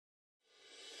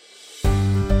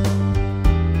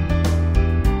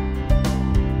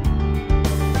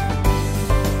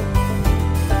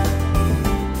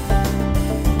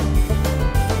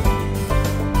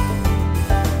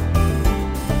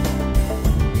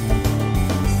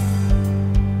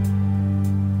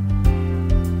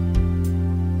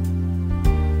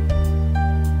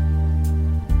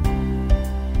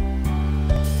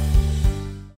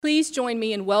please join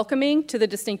me in welcoming to the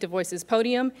Distinctive Voices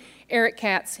podium Eric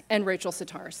Katz and Rachel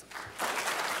Sitars.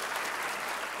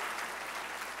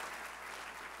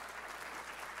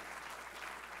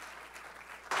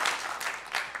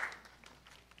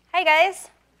 Hi, guys.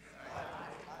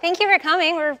 Thank you for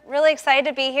coming. We're really excited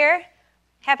to be here.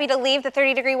 Happy to leave the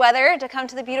 30-degree weather to come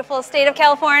to the beautiful state of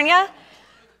California.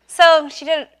 So she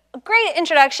did a great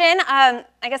introduction. I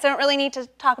guess I don't really need to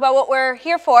talk about what we're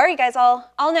here for. You guys all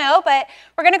know, but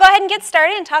we're going to go ahead and get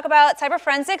started and talk about cyber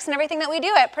forensics and everything that we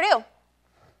do at Purdue. All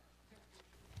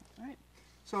right.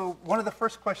 So one of the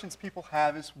first questions people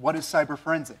have is, what is cyber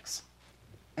forensics?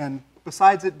 And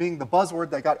besides it being the buzzword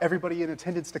that got everybody in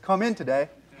attendance to come in today,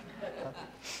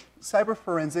 cyber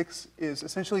forensics is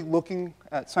essentially looking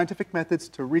at scientific methods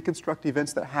to reconstruct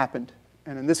events that happened.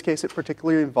 And in this case, it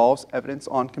particularly involves evidence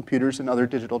on computers and other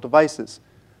digital devices.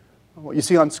 What you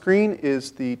see on screen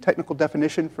is the technical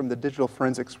definition from the Digital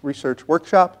Forensics Research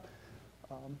Workshop.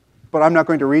 But I'm not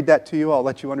going to read that to you. I'll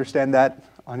let you understand that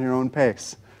on your own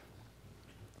pace.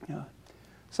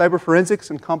 Cyber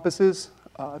forensics encompasses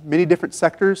many different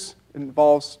sectors. It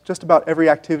involves just about every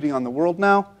activity on the world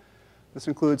now. This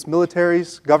includes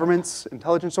militaries, governments,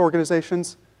 intelligence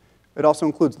organizations. It also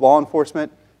includes law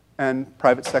enforcement and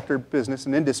private sector business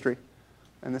and industry.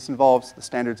 And this involves the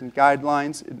standards and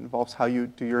guidelines. It involves how you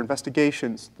do your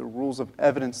investigations, the rules of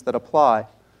evidence that apply.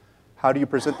 How do you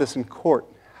present this in court?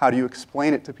 How do you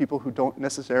explain it to people who don't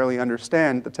necessarily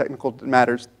understand the technical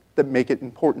matters that make it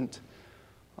important?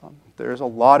 There's a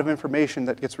lot of information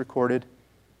that gets recorded,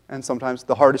 and sometimes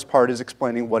the hardest part is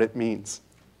explaining what it means.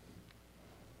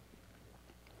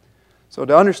 So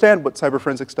to understand what cyber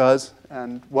forensics does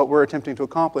and what we're attempting to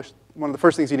accomplish, one of the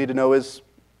first things you need to know is,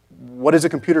 what is a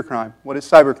computer crime? What is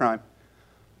cybercrime?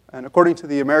 And according to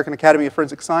the American Academy of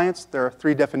Forensic Science, there are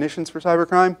 3 definitions for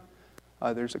cybercrime.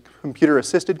 There's a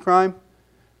computer-assisted crime,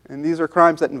 and these are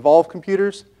crimes that involve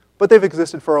computers, but they've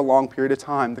existed for a long period of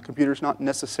time. The computer's not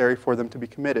necessary for them to be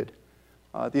committed.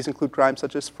 These include crimes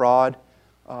such as fraud,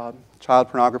 child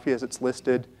pornography as it's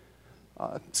listed,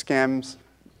 scams.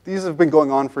 These have been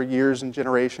going on for years and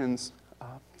generations,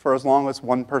 for as long as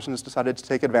one person has decided to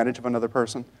take advantage of another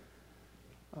person.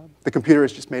 The computer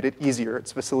has just made it easier.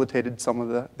 It's facilitated some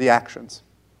of the actions.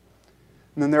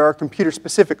 And then there are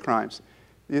computer-specific crimes.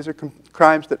 These are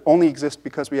crimes that only exist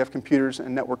because we have computers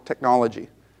and network technology.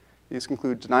 These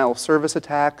include denial of service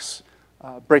attacks,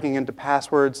 breaking into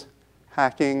passwords,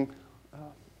 hacking,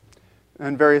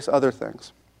 and various other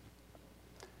things.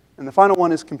 And the final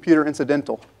one is computer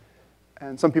incidental.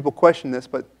 And some people question this,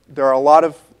 but there are a lot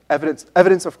of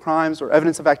evidence of crimes or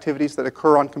evidence of activities that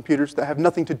occur on computers that have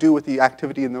nothing to do with the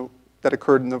activity that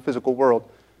occurred in the physical world.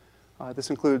 This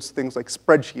includes things like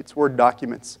spreadsheets, Word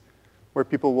documents, where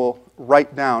people will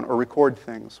write down or record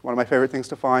things. One of my favorite things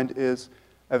to find is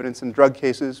evidence in drug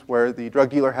cases where the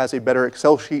drug dealer has a better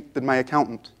Excel sheet than my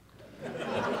accountant.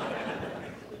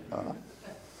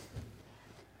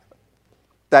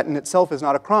 That in itself is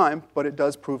not a crime, but it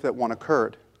does prove that one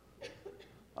occurred.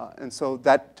 And so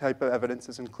that type of evidence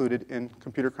is included in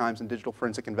computer crimes and digital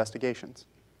forensic investigations.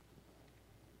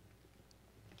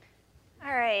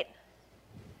 All right.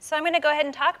 So I'm going to go ahead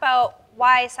and talk about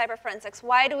why cyber forensics.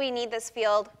 Why do we need this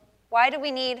field? Why do we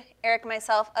need Eric and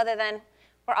myself, other than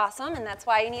we're awesome, and that's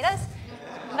why you need us?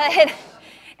 But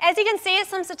as you can see,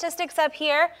 some statistics up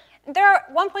here. There are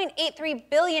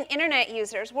 1.83 billion internet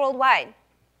users worldwide.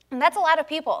 And that's a lot of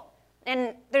people.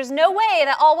 And there's no way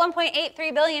that all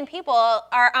 1.83 billion people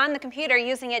are on the computer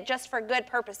using it just for good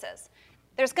purposes.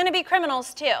 There's going to be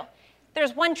criminals, too.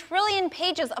 There's 1 trillion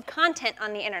pages of content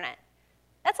on the internet.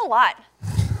 That's a lot.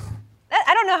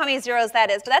 I don't know how many zeros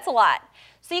that is, but that's a lot.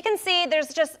 So you can see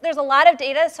there's a lot of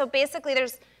data. So basically,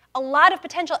 there's a lot of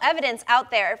potential evidence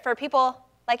out there for people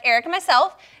like Eric and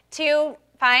myself to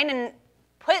find and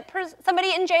put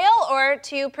somebody in jail or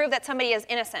to prove that somebody is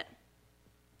innocent.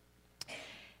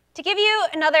 To give you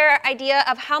another idea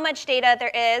of how much data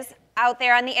there is out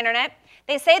there on the internet,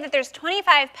 they say that there's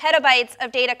 25 petabytes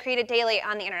of data created daily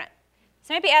on the internet.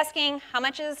 So you might be asking, how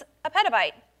much is a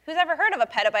petabyte? Who's ever heard of a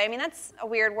petabyte? I mean, that's a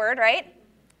weird word, right?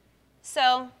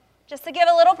 So just to give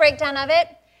a little breakdown of it,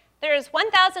 there's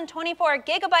 1,024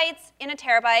 gigabytes in a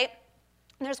terabyte,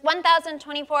 and there's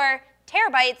 1,024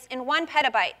 terabytes in 1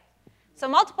 petabyte. So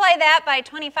multiply that by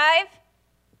 25.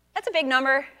 That's a big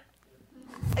number.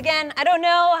 Again, I don't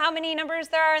know how many numbers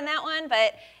there are in that one,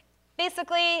 but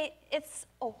basically, it's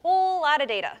a whole lot of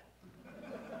data.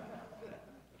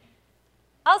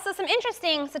 Also, some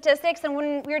interesting statistics, and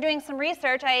when we were doing some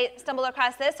research, I stumbled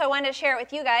across this, so I wanted to share it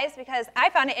with you guys because I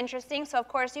found it interesting, so of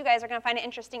course you guys are going to find it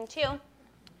interesting too.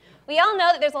 We all know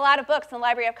that there's a lot of books in the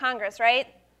Library of Congress, right?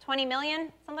 20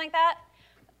 million, something like that.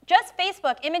 Just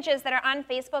Facebook, images that are on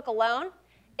Facebook alone,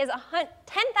 is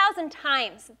 10,000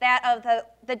 times that of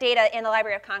the data in the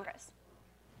Library of Congress.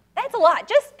 That's a lot,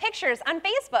 just pictures on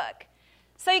Facebook.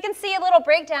 So you can see a little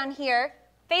breakdown here.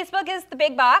 Facebook is the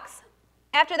big box.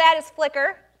 After that is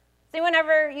Flickr. Does anyone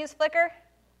ever use Flickr?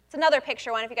 It's another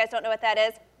picture one if you guys don't know what that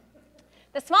is.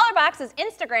 The smaller box is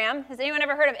Instagram. Has anyone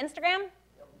ever heard of Instagram?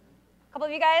 A couple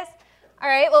of you guys? All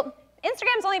right, well,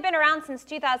 Instagram's only been around since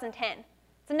 2010.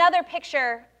 It's another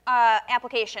picture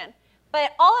application.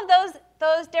 But all of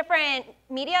those different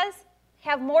medias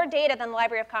have more data than the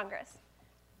Library of Congress.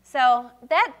 So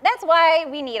that's why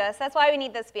we need us. That's why we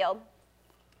need this field.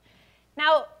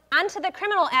 Now, onto the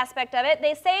criminal aspect of it,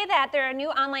 they say that there are new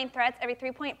online threats every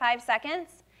 3.5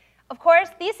 seconds. Of course,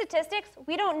 these statistics,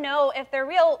 we don't know if they're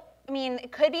real. I mean,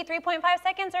 it could be 3.5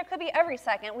 seconds or it could be every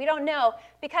second. We don't know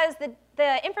because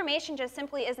the information just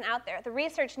simply isn't out there. The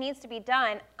research needs to be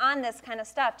done on this kind of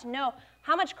stuff to know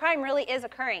how much crime really is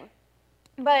occurring.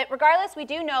 But regardless, we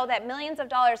do know that millions of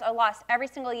dollars are lost every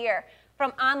single year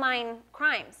from online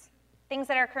crimes, things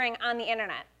that are occurring on the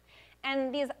internet.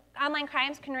 And these online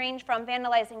crimes can range from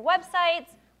vandalizing websites,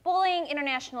 bullying,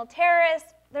 international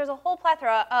terrorists. There's a whole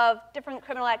plethora of different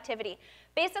criminal activity.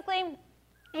 Basically,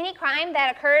 any crime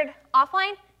that occurred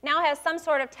offline now has some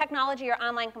sort of technology or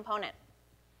online component.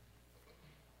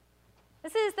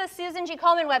 This is the Susan G.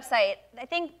 Komen website.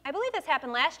 I believe this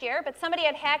happened last year, but somebody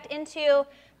had hacked into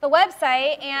the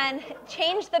website and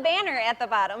changed the banner at the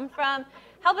bottom from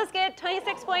help us get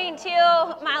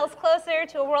 26.2 miles closer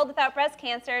to a world without breast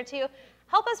cancer to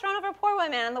help us run over poor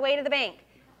women on the way to the bank.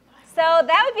 So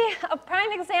that would be a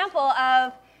prime example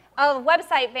of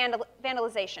website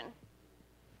vandalization.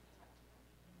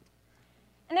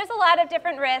 And there's a lot of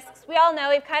different risks. We all know,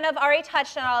 we've kind of already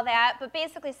touched on all that, but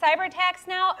basically cyber attacks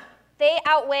now, they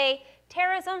outweigh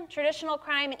terrorism, traditional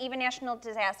crime, and even national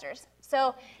disasters.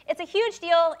 So it's a huge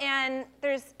deal, and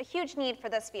there's a huge need for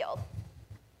this field.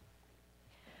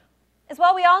 As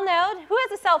well, we all know, who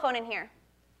has a cell phone in here?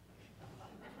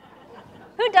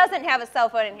 Who doesn't have a cell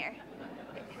phone in here?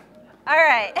 All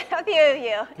right, a few of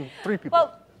you. 3 people.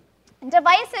 Well,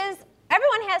 devices,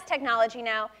 everyone has technology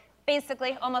now,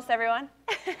 basically, almost everyone.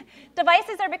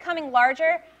 Devices are becoming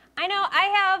larger. I know I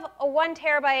have a 1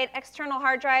 terabyte external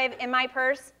hard drive in my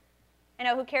purse. I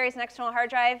know who carries an external hard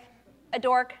drive? A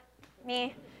dork,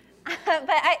 me. But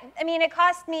I mean, it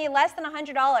cost me less than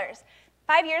 $100.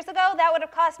 5 years ago, that would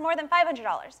have cost more than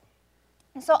 $500.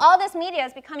 And so all this media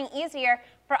is becoming easier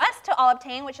for us to all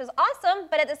obtain, which is awesome,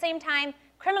 but at the same time,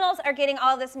 criminals are getting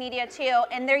all this media too,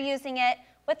 and they're using it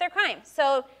with their crimes.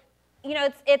 So, you know,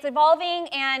 it's evolving,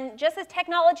 and just as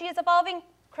technology is evolving,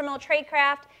 criminal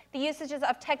tradecraft, the usages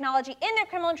of technology in their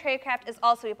criminal tradecraft is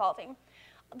also evolving.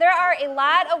 There are a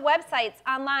lot of websites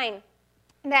online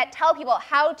that tell people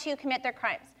how to commit their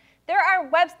crimes. There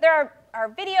are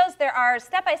videos, there are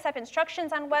step-by-step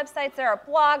instructions on websites, there are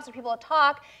blogs where people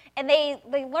talk, and they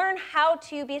learn how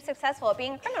to be successful at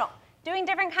being a criminal, doing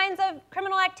different kinds of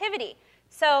criminal activity.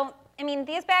 So, I mean,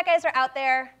 these bad guys are out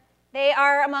there. They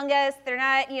are among us. They're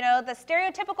not, you know, the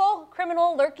stereotypical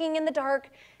criminal lurking in the dark.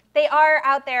 They are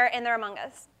out there, and they're among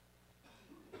us.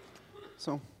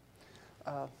 So,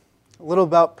 a little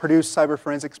about Purdue's cyber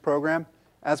forensics program.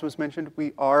 As was mentioned,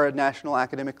 we are a national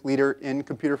academic leader in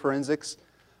computer forensics.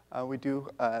 We do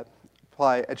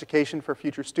apply education for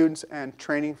future students and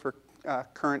training for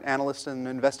current analysts and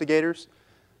investigators.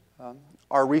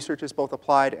 Our research is both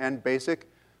applied and basic,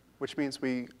 which means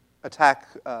we attack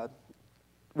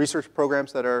research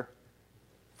programs that are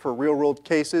for real-world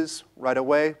cases right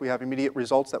away. We have immediate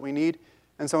results that we need.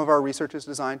 And some of our research is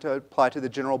designed to apply to the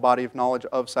general body of knowledge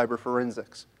of cyber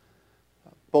forensics.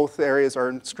 Both areas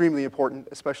are extremely important,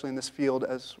 especially in this field,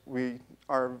 as we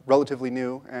are relatively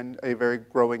new and a very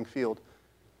growing field.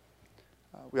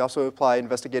 We also apply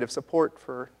investigative support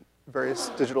for various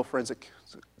digital forensic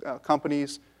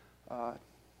companies,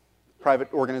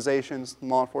 private organizations, and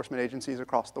law enforcement agencies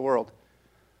across the world.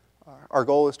 Our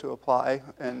goal is to apply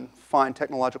and find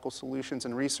technological solutions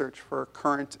and research for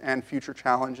current and future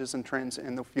challenges and trends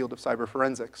in the field of cyber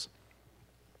forensics.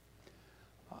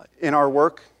 In our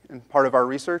work and part of our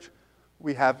research,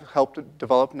 we have helped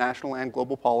develop national and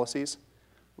global policies.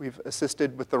 We've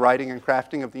assisted with the writing and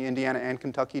crafting of the Indiana and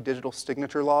Kentucky digital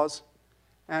signature laws,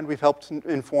 and we've helped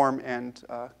inform and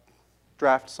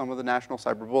draft some of the national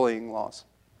cyberbullying laws.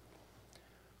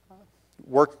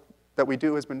 Work that we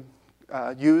do has been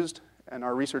used, and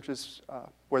our research is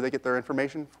where they get their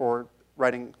information for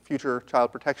writing future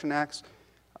child protection acts,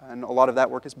 and a lot of that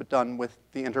work has been done with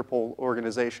the Interpol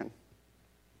organization.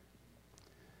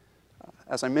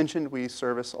 As I mentioned, we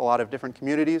service a lot of different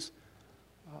communities.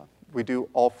 We do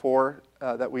all four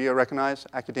that we recognize: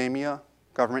 academia,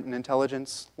 government and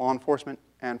intelligence, law enforcement,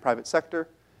 and private sector.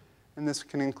 And this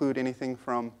can include anything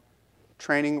from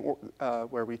training,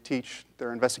 where we teach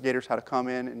their investigators how to come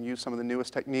in and use some of the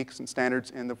newest techniques and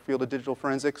standards in the field of digital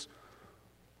forensics,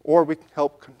 or we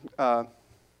help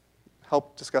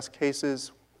discuss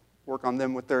cases, work on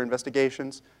them with their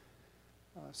investigations.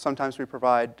 Sometimes we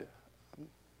provide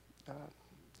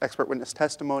expert witness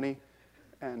testimony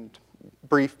and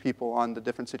brief people on the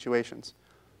different situations.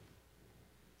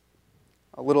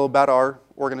 A little about our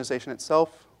organization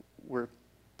itself.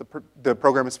 The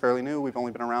program is fairly new. We've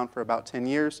only been around for about 10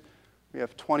 years. We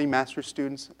have 20 master's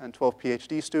students and 12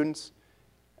 PhD students,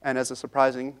 and as a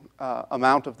surprising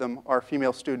amount of them are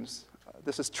female students.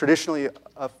 This is traditionally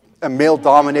a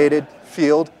male-dominated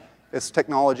field. It's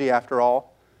technology after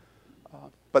all.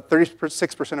 But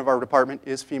 36% of our department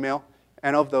is female,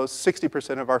 and of those,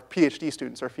 60% of our PhD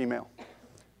students are female,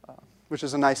 which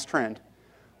is a nice trend.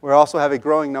 We also have a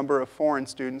growing number of foreign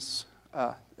students,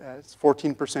 it's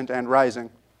 14% and rising.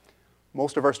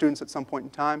 Most of our students at some point in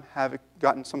time have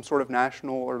gotten some sort of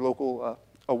national or local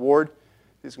award.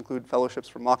 These include fellowships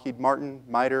from Lockheed Martin,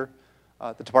 MITRE,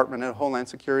 the Department of Homeland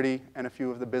Security, and a few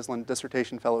of the Bislin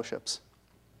dissertation fellowships.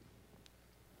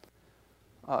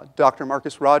 Dr.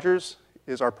 Marcus Rogers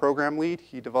is our program lead.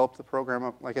 He developed the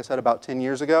program, like I said, about 10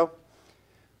 years ago.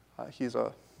 He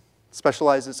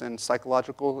specializes in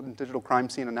psychological and digital crime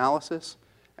scene analysis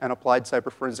and applied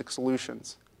cyber forensic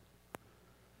solutions.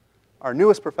 Our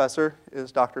newest professor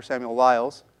is Dr. Samuel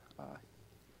Lyles.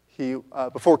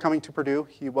 Before coming to Purdue,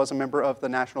 he was a member of the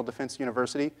National Defense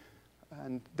University,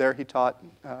 and there he taught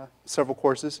several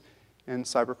courses in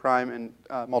cybercrime and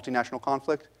multinational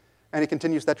conflict. And he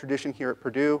continues that tradition here at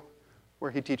Purdue,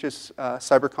 where he teaches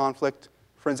cyber conflict,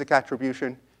 forensic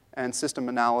attribution, and system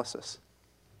analysis.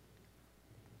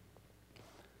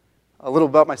 A little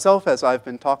about myself, as I've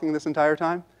been talking this entire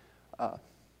time.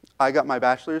 I got my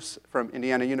bachelor's from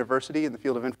Indiana University in the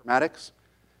field of informatics,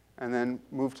 and then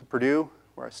moved to Purdue,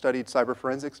 where I studied cyber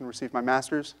forensics and received my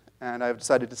master's, and I've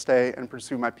decided to stay and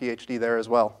pursue my PhD there as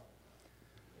well.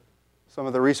 Some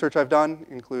of the research I've done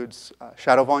includes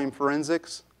shadow volume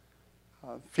forensics,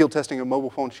 field testing of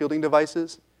mobile phone shielding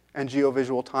devices, and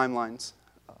geovisual timelines.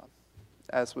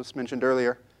 As was mentioned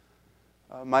earlier,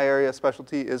 my area of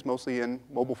specialty is mostly in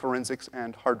mobile forensics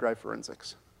and hard drive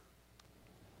forensics.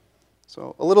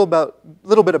 So a little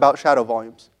bit about shadow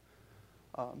volumes.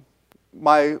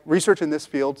 My research in this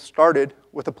field started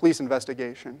with a police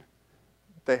investigation.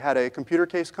 They had a computer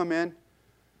case come in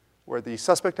where the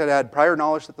suspect had had prior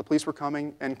knowledge that the police were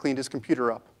coming and cleaned his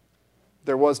computer up.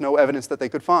 There was no evidence that they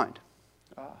could find.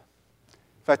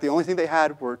 In fact, the only thing they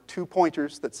had were 2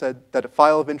 pointers that said that a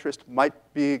file of interest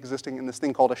might be existing in this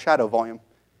thing called a shadow volume,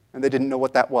 and they didn't know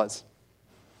what that was.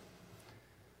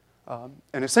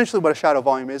 And essentially what a shadow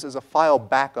volume is a file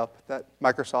backup that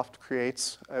Microsoft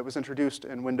creates. It was introduced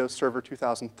in Windows Server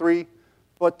 2003,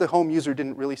 but the home user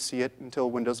didn't really see it until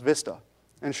Windows Vista.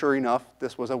 And sure enough,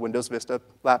 this was a Windows Vista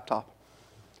laptop.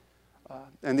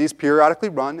 And these periodically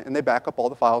run, and they back up all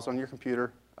the files on your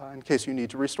computer in case you need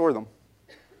to restore them.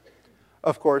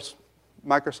 Of course,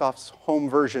 Microsoft's home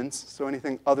versions, so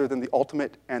anything other than the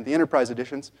Ultimate and the Enterprise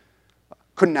editions,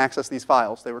 couldn't access these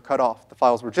files. They were cut off. The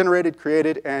files were generated,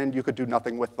 created, and you could do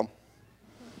nothing with them.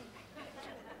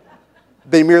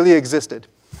 They merely existed.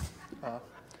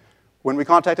 When we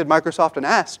contacted Microsoft and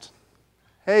asked,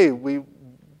 hey,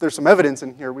 there's some evidence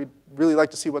in here. We'd really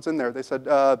like to see what's in there. They said,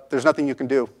 there's nothing you can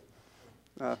do.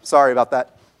 Sorry about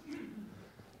that.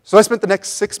 So I spent the next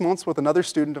 6 months with another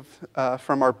student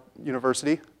from our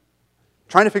university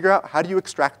trying to figure out, how do you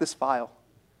extract this file?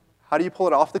 How do you pull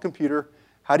it off the computer?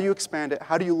 How do you expand it?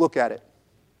 How do you look at it?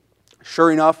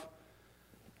 Sure enough,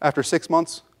 after 6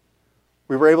 months,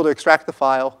 we were able to extract the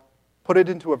file, put it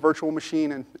into a virtual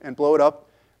machine and blow it up,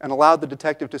 and allowed the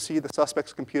detective to see the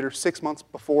suspect's computer 6 months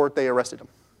before they arrested him.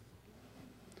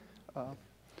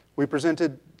 We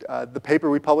presented the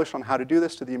paper we published on how to do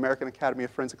this to the American Academy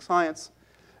of Forensic Science,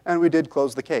 and we did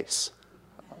close the case.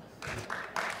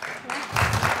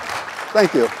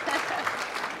 Thank you.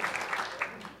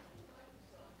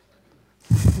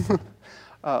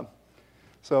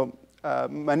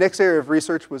 My next area of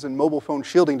research was in mobile phone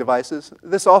shielding devices.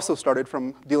 This also started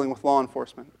from dealing with law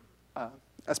enforcement.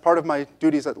 As part of my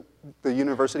duties at the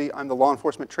university, I'm the law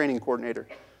enforcement training coordinator,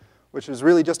 which is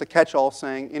really just a catch-all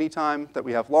saying anytime that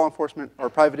we have law enforcement or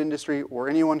private industry or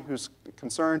anyone who's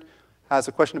concerned has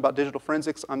a question about digital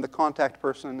forensics, I'm the contact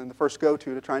person and the first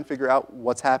go-to to try and figure out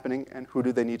what's happening and who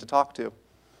do they need to talk to.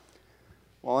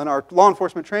 Well, in our law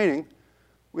enforcement training,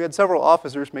 we had several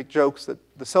officers make jokes that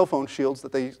the cell phone shields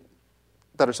that they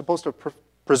that are supposed to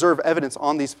preserve evidence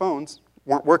on these phones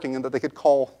weren't working and that they could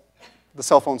call the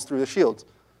cell phones through the shields.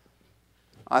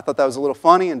 I thought that was a little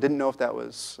funny and didn't know if that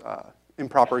was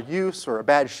improper use or a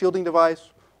bad shielding device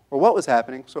or what was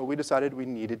happening, so we decided we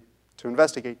needed to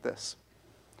investigate this.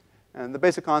 And the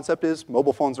basic concept is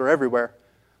mobile phones are everywhere.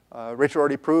 Rachel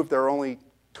already proved there are only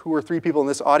 2 or 3 people in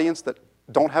this audience that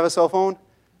don't have a cell phone.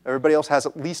 Everybody else has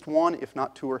at least one, if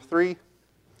not 2 or 3.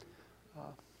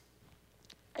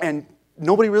 And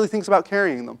nobody really thinks about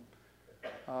carrying them.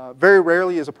 Very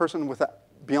rarely is a person with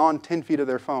beyond 10 feet of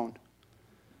their phone.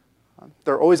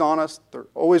 They're always on us. They're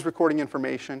always recording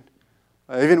information.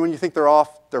 Even when you think they're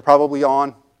off, they're probably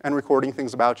on and recording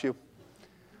things about you.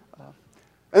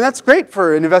 And that's great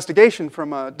for an investigation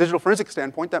from a digital forensics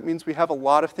standpoint. That means we have a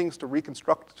lot of things to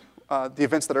reconstruct the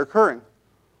events that are occurring.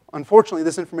 Unfortunately,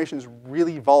 this information is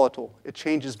really volatile. It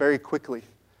changes very quickly.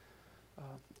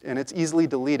 And it's easily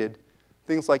deleted.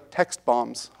 Things like text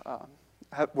bombs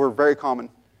were very common.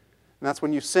 And that's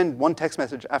when you send one text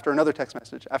message after another text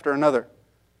message after another.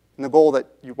 And the goal that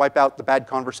you wipe out the bad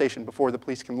conversation before the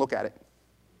police can look at it.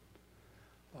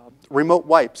 Remote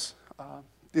wipes.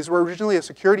 These were originally a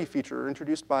security feature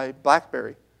introduced by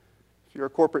BlackBerry. If you're a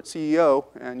corporate CEO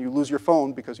and you lose your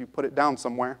phone because you put it down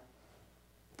somewhere,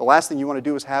 the last thing you want to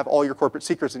do is have all your corporate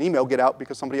secrets and email get out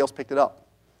because somebody else picked it up.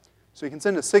 So you can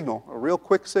send a signal, a real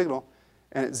quick signal,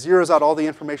 and it zeroes out all the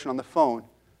information on the phone,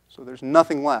 so there's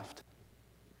nothing left.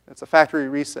 It's a factory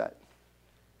reset.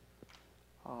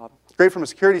 Great from a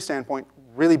security standpoint,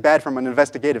 really bad from an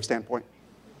investigative standpoint.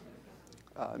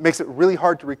 It makes it really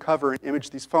hard to recover and image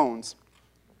these phones.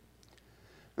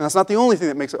 And that's not the only thing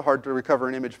that makes it hard to recover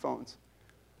and image phones.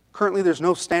 Currently, there's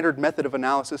no standard method of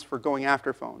analysis for going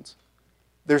after phones.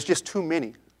 There's just too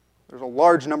many. There's a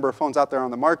large number of phones out there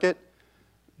on the market.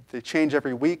 They change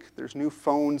every week. There's new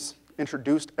phones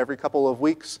introduced every couple of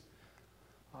weeks.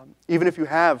 Even if you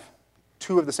have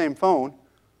 2 of the same phone,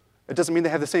 it doesn't mean they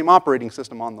have the same operating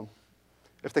system on them.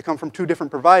 If they come from 2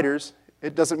 different providers,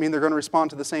 it doesn't mean they're going to respond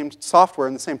to the same software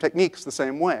and the same techniques the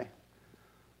same way.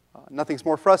 Nothing's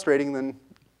more frustrating than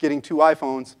getting 2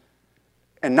 iPhones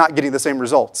and not getting the same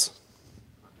results.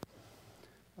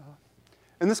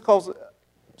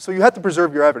 So you have to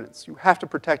preserve your evidence. You have to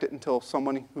protect it until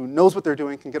someone who knows what they're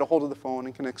doing can get a hold of the phone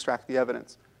and can extract the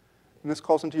evidence. And this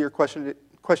calls into your question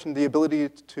the ability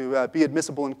to be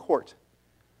admissible in court.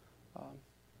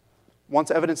 Once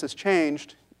evidence is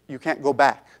changed, you can't go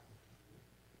back.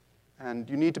 And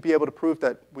you need to be able to prove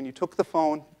that when you took the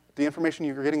phone, the information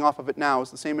you're getting off of it now is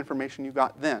the same information you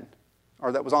got then,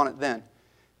 or that was on it then.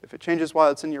 If it changes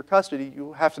while it's in your custody,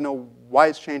 you have to know why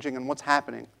it's changing and what's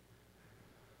happening.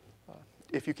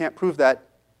 If you can't prove that,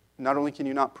 not only can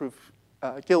you not prove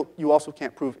guilt, you also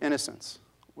can't prove innocence,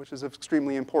 which is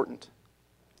extremely important.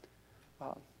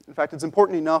 In fact, it's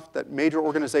important enough that major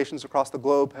organizations across the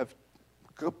globe have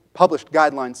published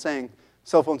guidelines saying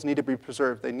cell phones need to be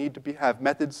preserved. They need to have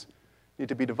methods, need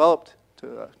to be developed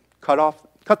to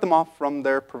cut them off from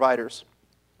their providers.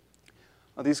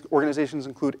 These organizations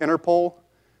include Interpol,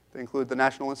 they include the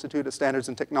National Institute of Standards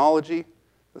and Technology,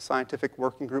 the Scientific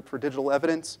Working Group for Digital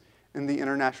Evidence, and the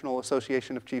International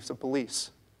Association of Chiefs of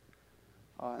Police.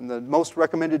 And the most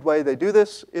recommended way they do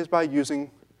this is by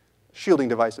using shielding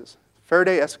devices,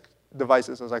 Faraday-esque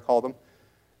devices, as I call them.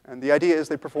 And the idea is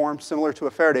they perform similar to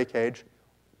a Faraday cage.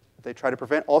 They try to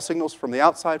prevent all signals from the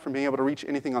outside from being able to reach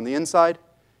anything on the inside,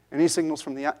 and any signals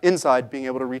from the inside being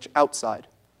able to reach outside.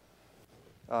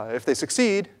 If they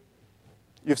succeed,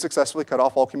 you've successfully cut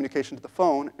off all communication to the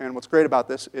phone, and what's great about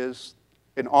this is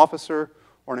an officer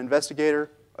or an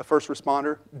investigator, a first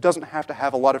responder, doesn't have to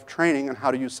have a lot of training on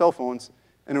how to use cell phones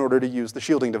in order to use the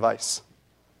shielding device.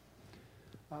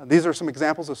 These are some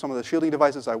examples of some of the shielding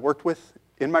devices I worked with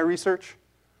in my research.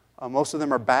 Most of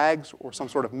them are bags or some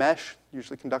sort of mesh,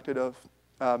 usually conducted of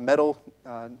metal,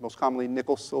 most commonly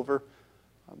nickel, silver,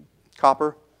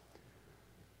 copper.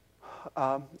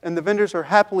 And the vendors are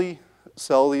happily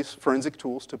sell these forensic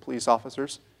tools to police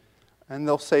officers. And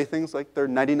they'll say things like they're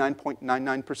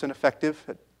 99.99% effective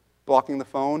at blocking the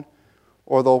phone,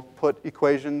 or they'll put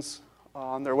equations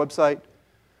on their website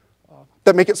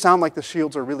that make it sound like the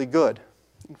shields are really good.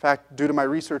 In fact, due to my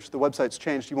research, the website's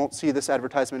changed. You won't see this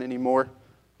advertisement anymore.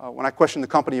 When I questioned the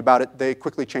company about it, they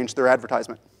quickly changed their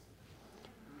advertisement.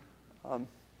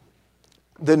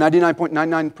 The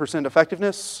 99.99%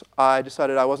 effectiveness, I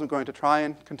decided I wasn't going to try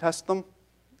and contest them.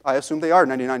 I assume they are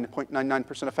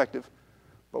 99.99% effective.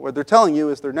 But what they're telling you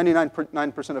is they're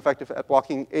 99.9% effective at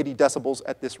blocking 80 decibels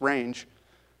at this range,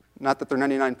 not that they're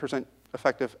 99%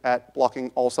 effective at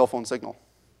blocking all cell phone signal.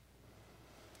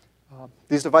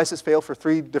 These devices fail for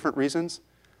 3 different reasons.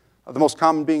 The most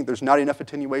common being there's not enough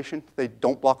attenuation. They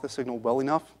don't block the signal well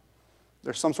enough.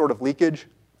 There's some sort of leakage,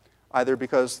 either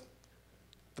because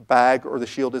the bag or the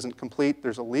shield isn't complete,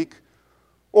 there's a leak,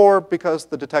 or because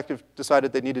the detective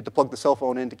decided they needed to plug the cell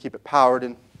phone in to keep it powered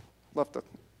and left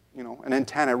an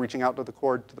antenna reaching out to the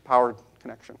cord to the power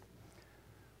connection.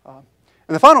 And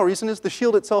the final reason is the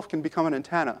shield itself can become an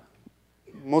antenna.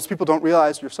 Most people don't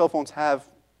realize your cell phones have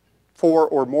 4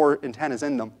 or more antennas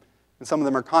in them, and some of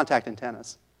them are contact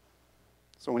antennas.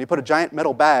 So when you put a giant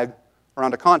metal bag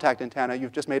around a contact antenna,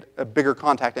 you've just made a bigger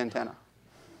contact antenna,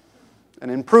 an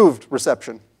improved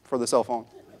reception for the cell phone.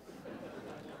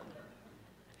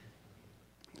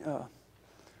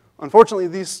 Unfortunately,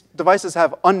 these devices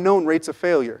have unknown rates of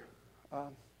failure.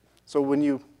 So when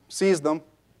you seize them,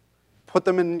 put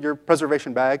them in your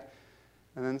preservation bag,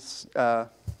 and then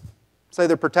say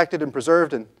they're protected and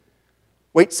preserved, and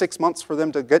wait 6 months for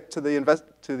them to get to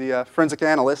the forensic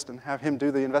analyst and have him do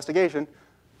the investigation,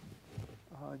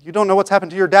 you don't know what's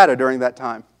happened to your data during that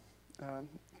time.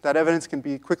 That evidence can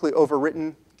be quickly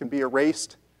overwritten, can be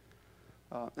erased,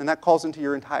 and that calls into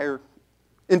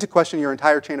question your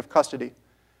entire chain of custody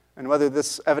and whether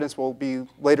this evidence will be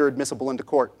later admissible into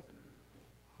court.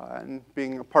 And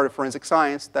being a part of forensic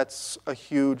science, that's a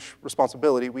huge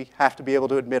responsibility. We have to be able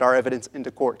to admit our evidence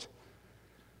into court.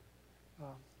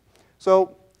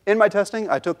 So in my testing,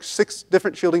 I took 6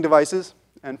 different shielding devices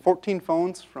and 14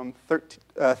 phones from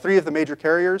 3 of the major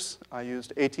carriers. I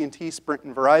used AT&T, Sprint,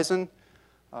 and Verizon.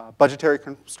 Budgetary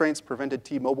constraints prevented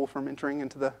T-Mobile from entering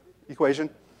into the equation.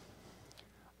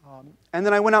 And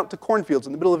then I went out to cornfields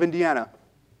in the middle of Indiana.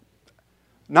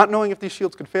 Not knowing if these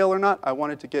shields could fail or not, I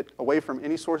wanted to get away from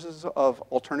any sources of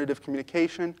alternative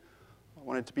communication. I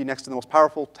wanted to be next to the most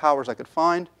powerful towers I could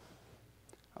find.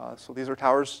 So these are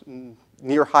towers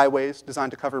near highways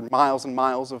designed to cover miles and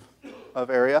miles of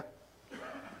area.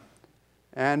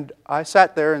 And I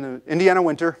sat there in the Indiana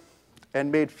winter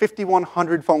and made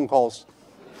 5,100 phone calls.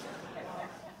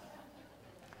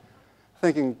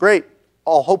 Thinking, great,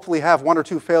 I'll hopefully have 1 or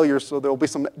 2 failures so there'll be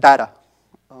some data.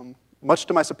 Much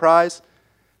to my surprise,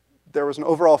 there was an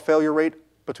overall failure rate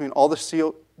between all the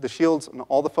shields and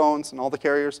all the phones and all the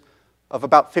carriers of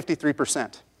about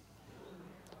 53%.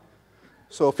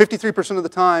 So 53% of the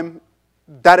time,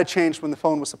 data changed when the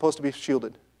phone was supposed to be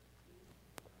shielded.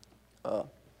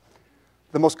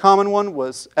 The most common one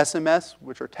was SMS,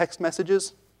 which are text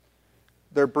messages.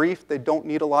 They're brief, they don't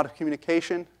need a lot of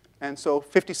communication, and so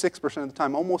 56% of the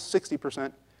time, almost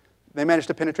 60%, they managed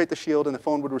to penetrate the shield and the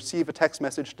phone would receive a text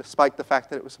message despite the fact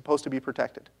that it was supposed to be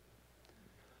protected.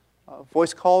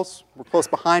 Voice calls were close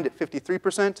behind at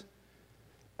 53%,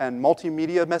 and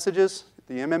multimedia messages,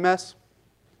 the MMS,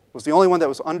 was the only one that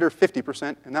was under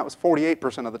 50%, and that was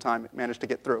 48% of the time it managed to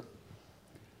get through.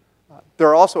 There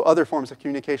are also other forms of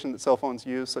communication that cell phones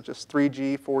use, such as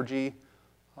 3G, 4G,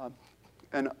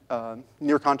 and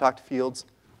near contact fields.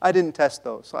 I didn't test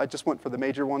those, so I just went for the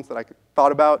major ones that I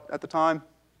thought about at the time,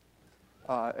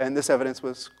 and this evidence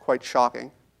was quite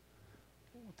shocking.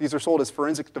 These are sold as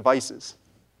forensic devices.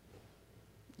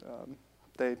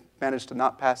 They managed to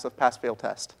not pass a pass-fail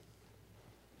test.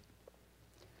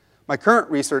 My current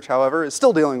research, however, is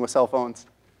still dealing with cell phones.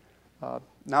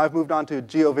 Now I've moved on to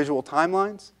geovisual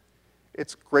timelines.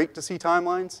 It's great to see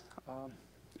timelines.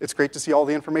 It's great to see all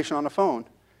the information on a phone.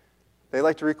 They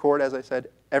like to record, as I said,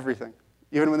 everything,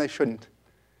 even when they shouldn't.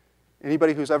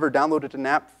 Anybody who's ever downloaded an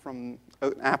app from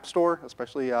an app store,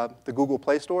 especially the Google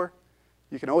Play Store,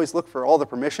 you can always look for all the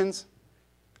permissions.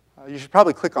 You should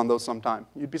probably click on those sometime.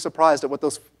 You'd be surprised at what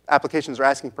those applications are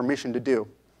asking permission to do.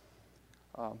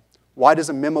 Why does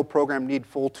a memo program need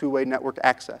full two-way network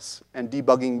access and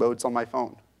debugging modes on my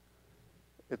phone?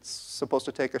 It's supposed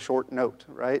to take a short note,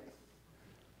 right?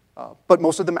 But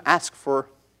most of them ask for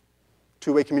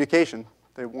two-way communication.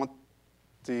 They want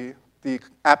the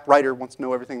app writer wants to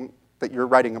know everything that you're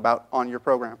writing about on your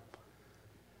program.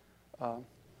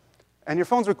 And your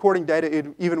phone's recording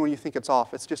data even when you think it's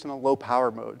off. It's just in a low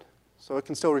power mode. So it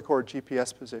can still record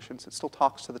GPS positions. It still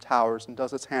talks to the towers and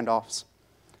does its handoffs.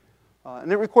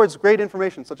 And it records great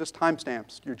information, such as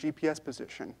timestamps, your GPS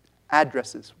position,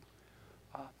 addresses.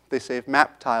 They save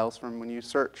map tiles from when you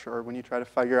search or when you try to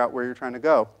figure out where you're trying to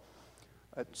go.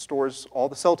 It stores all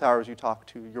the cell towers you talk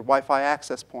to, your Wi-Fi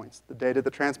access points, the data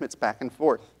that transmits back and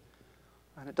forth.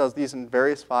 And it does these in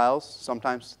various files.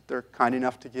 Sometimes they're kind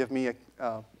enough to give me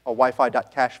a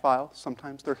Wi-Fi.cache file.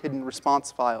 Sometimes they're hidden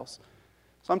response files.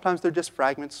 Sometimes they're just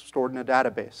fragments stored in a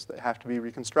database that have to be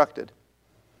reconstructed.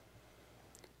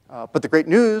 But the great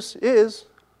news is,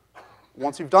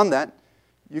 once you've done that,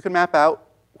 you can map out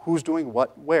who's doing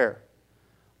what where.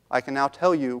 I can now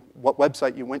tell you what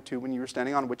website you went to when you were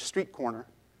standing on which street corner.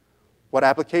 what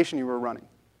application you were running.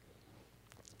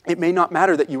 It may not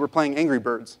matter that you were playing Angry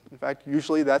Birds. In fact,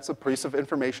 usually that's a piece of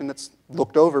information that's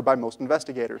looked over by most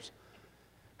investigators.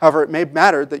 However, it may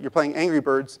matter that you're playing Angry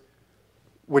Birds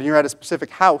when you're at a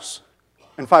specific house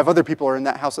and 5 other people are in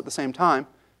that house at the same time,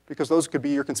 because those could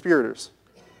be your conspirators.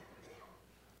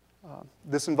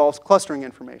 This involves clustering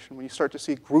information, when you start to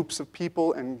see groups of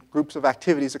people and groups of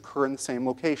activities occur in the same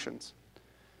locations.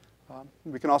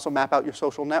 We can also map out your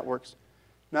social networks.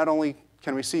 Not only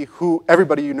can we see who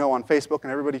everybody you know on Facebook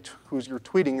and everybody who's you're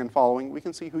tweeting and following, we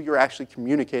can see who you're actually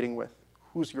communicating with,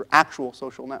 who's your actual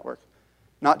social network,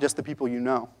 not just the people you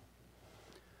know.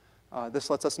 This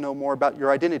lets us know more about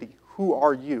your identity. Who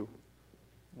are you?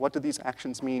 What do these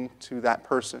actions mean to that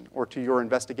person or to your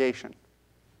investigation?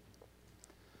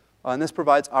 And this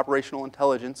provides operational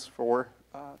intelligence for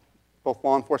both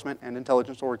law enforcement and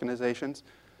intelligence organizations.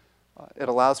 It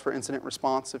allows for incident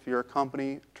response if you're a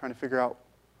company trying to figure out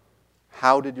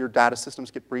how did your data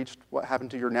systems get breached, what happened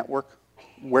to your network,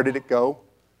 where did it go.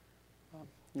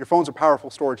 Your phones are powerful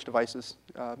storage devices.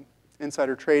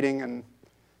 Insider trading and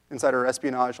insider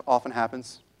espionage often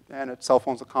happens, and a cell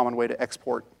phone's a common way to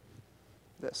export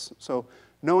this. So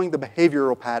knowing the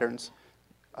behavioral patterns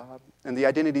and the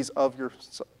identities of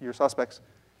your suspects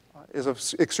is of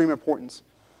extreme importance.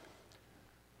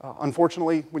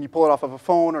 Unfortunately, when you pull it off of a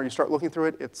phone or you start looking through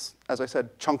it, it's, as I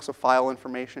said, chunks of file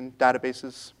information,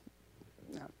 databases,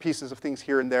 pieces of things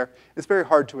here and there. It's very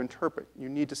hard to interpret. You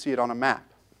need to see it on a map.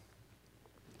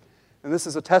 And this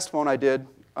is a test phone I did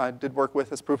work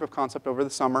with as proof of concept over the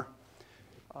summer.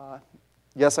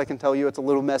 Yes, I can tell you it's a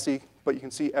little messy, but you can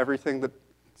see every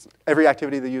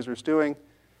activity the user is doing.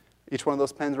 Each one of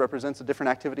those pens represents a different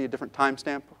activity, a different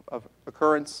timestamp of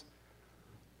occurrence.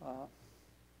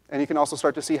 And you can also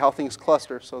start to see how things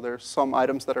cluster. So there's some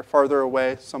items that are farther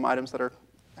away, some items that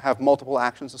have multiple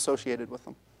actions associated with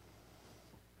them.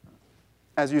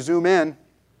 As you zoom in,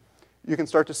 you can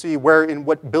start to see where in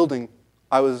what building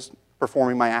I was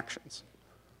performing my actions.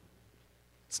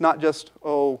 It's not just,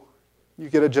 oh, you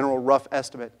get a general rough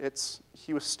estimate. It's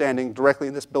he was standing directly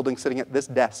in this building, sitting at this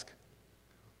desk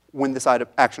when this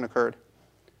action occurred.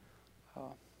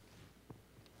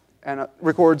 And it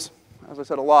records, as I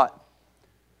said, a lot.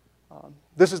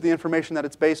 This is the information that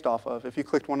it's based off of. If you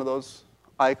clicked one of those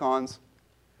icons,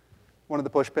 one of the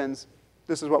push pins,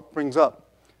 this is what brings up.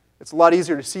 It's a lot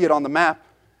easier to see it on the map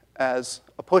as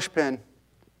a push pin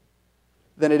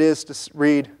than it is to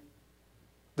read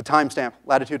the timestamp,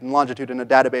 latitude and longitude in a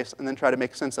database, and then try to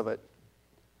make sense of it.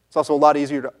 It's also a lot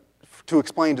easier to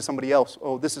explain to somebody else,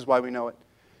 oh, this is why we know it.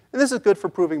 And this is good for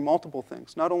proving multiple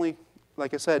things. Not only,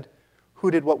 like I said,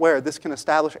 who did what where. This can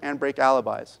establish and break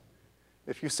alibis.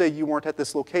 If you say you weren't at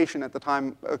this location at the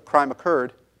time a crime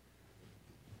occurred,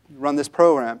 you run this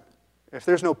program. If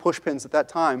there's no push pins at that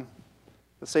time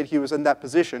that say he was in that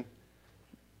position,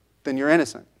 then you're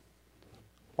innocent,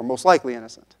 or most likely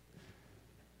innocent.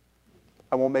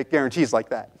 I won't make guarantees like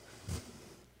that.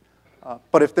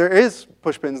 But if there is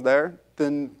push pins there,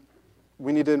 then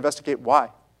we need to investigate why.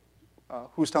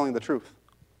 Who's telling the truth?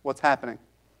 What's happening?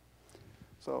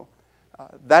 So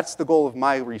that's the goal of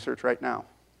my research right now.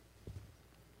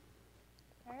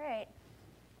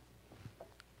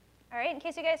 All right, in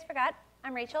case you guys forgot,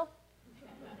 I'm Rachel.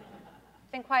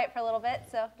 Been quiet for a little bit,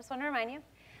 so just want to remind you.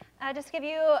 Just to give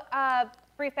you a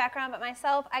brief background about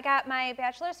myself, I got my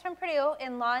bachelor's from Purdue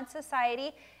in Law and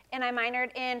Society, and I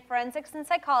minored in Forensics and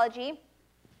Psychology.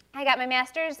 I got my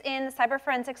master's in the Cyber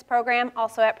Forensics program,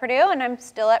 also at Purdue, and I'm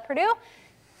still at Purdue,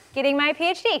 getting my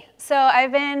PhD. So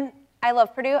I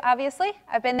love Purdue, obviously.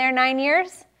 I've been there 9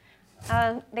 years.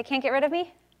 They can't get rid of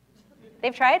me?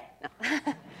 They've tried? No.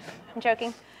 I'm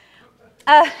joking.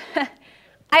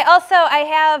 I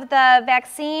have the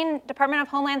Vaccine Department of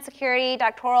Homeland Security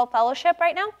doctoral fellowship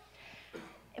right now.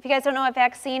 If you guys don't know what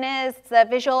Vaccine is, it's the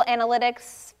visual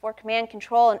analytics for command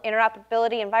control and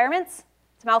interoperability environments.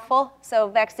 It's a mouthful, so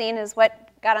Vaccine is what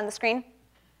got on the screen.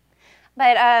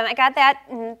 But I got that,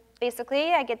 and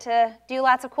basically I get to do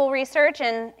lots of cool research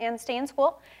and stay in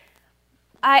school.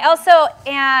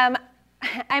 I'm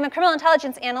a criminal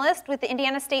intelligence analyst with the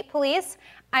Indiana State Police.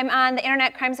 I'm on the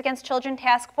Internet Crimes Against Children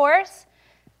Task Force.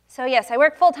 So yes, I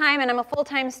work full-time, and I'm a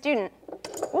full-time student,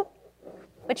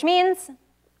 which means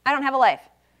I don't have a life.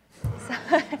 So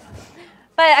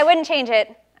but I wouldn't change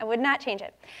it. I would not change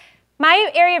it. My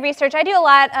area of research, I do a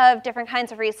lot of different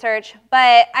kinds of research,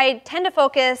 but I tend to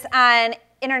focus on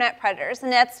Internet predators,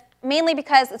 and that's mainly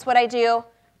because it's what I do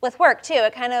with work, too.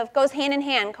 It kind of goes hand in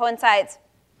hand, coincides.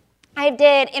 I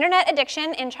did internet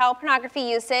addiction and child pornography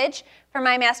usage for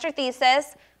my master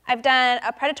thesis. I've done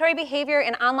a predatory behavior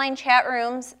in online chat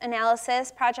rooms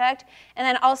analysis project, and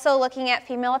then also looking at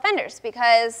female offenders,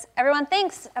 because everyone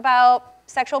thinks about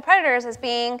sexual predators as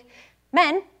being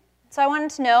men. So I wanted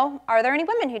to know, are there any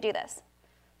women who do this?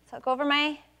 So I'll go over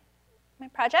my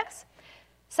projects.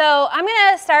 So I'm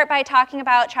going to start by talking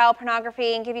about child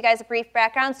pornography and give you guys a brief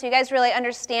background so you guys really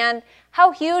understand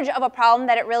how huge of a problem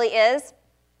that it really is,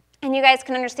 and you guys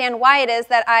can understand why it is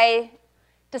that I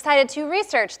decided to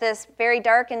research this very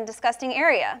dark and disgusting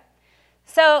area.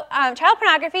 So child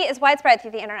pornography is widespread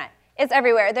through the internet. It's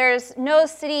everywhere. There's no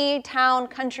city, town,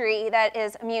 country that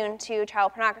is immune to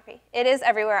child pornography. It is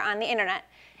everywhere on the internet.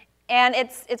 And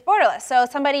it's borderless. So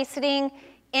somebody sitting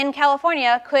in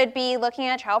California could be looking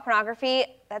at child pornography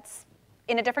that's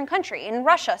in a different country, in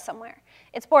Russia somewhere.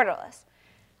 It's borderless.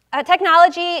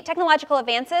 Technological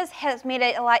advances has made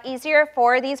it a lot easier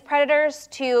for these predators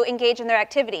to engage in their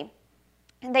activity.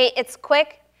 It's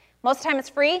quick. Most of the time it's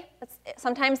free.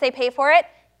 Sometimes they pay for it.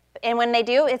 And when they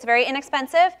do, it's very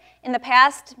inexpensive. In the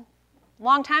past,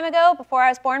 long time ago, before I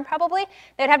was born probably,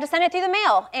 they'd have to send it through the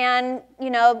mail and,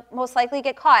 most likely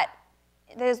get caught.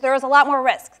 There was a lot more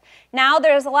risks. Now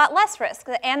there's a lot less risk,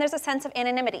 and there's a sense of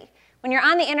anonymity. When you're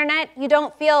on the internet, you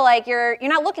don't feel like you're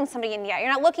not looking somebody in the eye.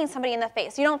 You're not looking somebody in the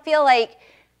face. You don't feel like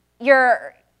you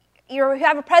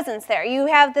have a presence there. You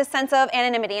have this sense of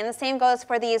anonymity, and the same goes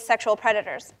for these sexual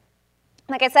predators.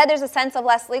 Like I said, there's a sense of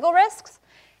less legal risks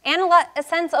and a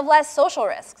sense of less social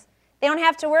risks. They don't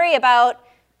have to worry about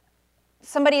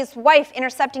somebody's wife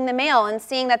intercepting the mail and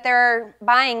seeing that they're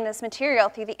buying this material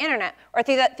through the internet or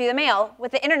through the mail.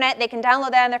 With the internet, they can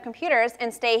download that on their computers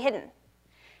and stay hidden.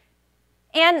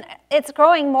 And it's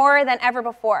growing more than ever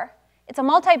before. It's a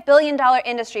multi-billion-dollar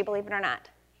industry, believe it or not.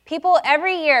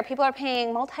 Every year, people are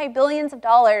paying multi-billions of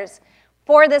dollars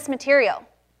for this material.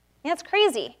 That's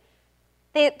crazy.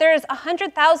 There's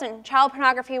 100,000 child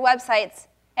pornography websites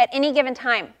at any given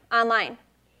time online.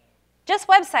 Just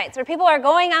websites where people are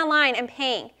going online and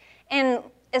paying. And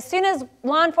as soon as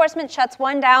law enforcement shuts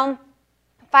one down,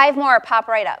 5 more pop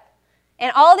right up.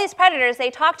 And all these predators, they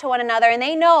talk to one another, and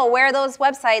they know where those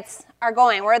websites are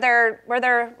going, where they're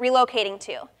relocating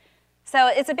to. So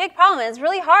it's a big problem. It's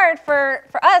really hard for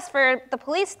the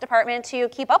police department, to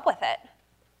keep up with it.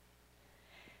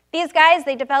 These guys,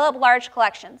 they develop large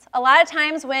collections. A lot of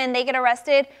times when they get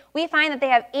arrested, we find that they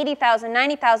have 80,000,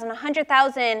 90,000,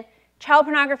 100,000 child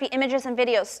pornography images and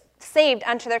videos saved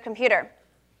onto their computer.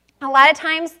 A lot of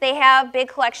times they have big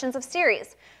collections of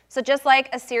series. So just like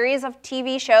a series of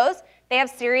TV shows, they have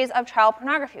series of child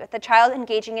pornography with the child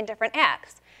engaging in different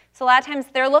acts. So a lot of times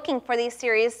they're looking for these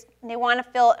series and they want to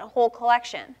fill a whole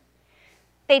collection.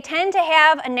 They tend to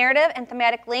have a narrative and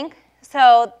thematic link,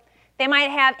 so they might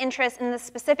have interest in the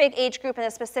specific age group and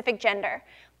the specific gender.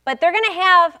 But they're going to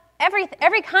have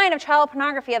every kind of child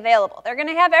pornography available. They're going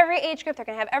to have every age group, they're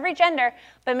going to have every gender,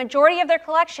 but majority of their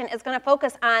collection is going to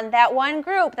focus on that one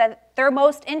group that they're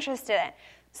most interested in.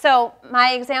 So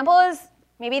my example is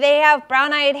maybe they have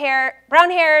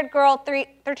brown-haired girl,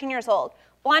 13 years old,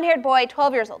 blonde-haired boy,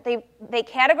 12 years old. They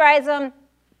categorize them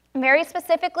very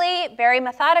specifically, very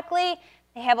methodically.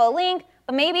 They have a link,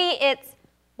 but maybe it's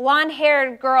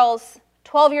blonde-haired girls,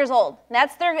 12 years old.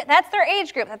 That's their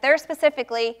age group that they're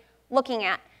specifically looking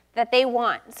at, that they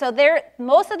want. So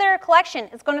most of their collection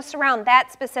is going to surround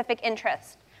that specific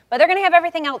interest. But they're going to have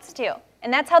everything else too.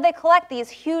 And that's how they collect these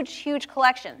huge, huge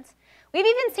collections. We've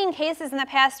even seen cases in the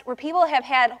past where people have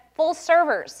had full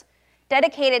servers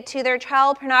dedicated to their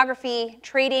child pornography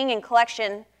trading and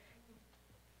collection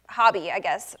hobby, I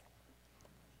guess.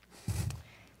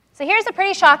 So here's a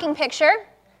pretty shocking picture.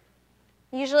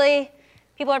 Usually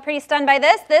people are pretty stunned by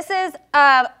this. This is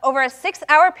over a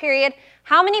 6-hour period,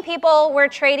 how many people were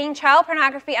trading child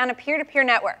pornography on a peer-to-peer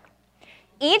network.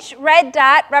 Each red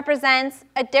dot represents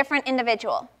a different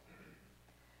individual.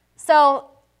 So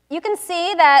you can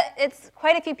see that it's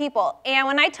quite a few people. And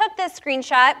when I took this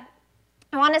screenshot,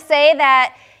 I want to say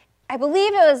that I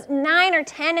believe it was 9 or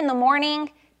 10 in the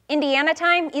morning, Indiana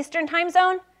time, Eastern time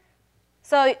zone.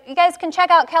 So you guys can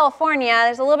check out California.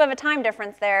 There's a little bit of a time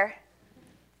difference there.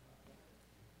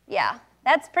 Yeah,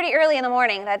 that's pretty early in the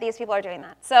morning that these people are doing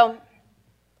that. So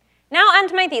now on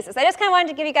to my thesis. I just kind of wanted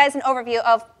to give you guys an overview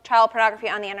of child pornography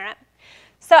on the internet.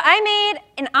 So I made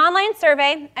an online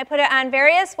survey. I put it on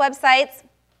various websites.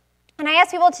 And I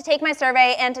asked people to take my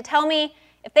survey and to tell me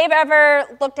if they've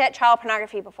ever looked at child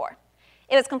pornography before.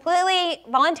 It was completely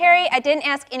voluntary. I didn't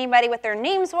ask anybody what their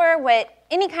names were, what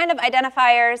any kind of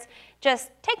identifiers. Just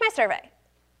take my survey.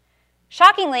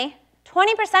 Shockingly,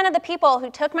 20% of the people who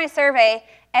took my survey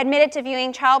admitted to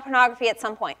viewing child pornography at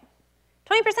some point.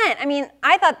 20%. I mean,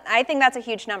 I think that's a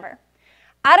huge number.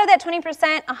 Out of that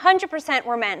 20%, 100%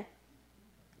 were men.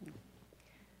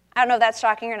 I don't know if that's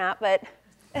shocking or not, but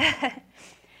I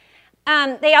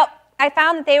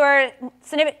found that they were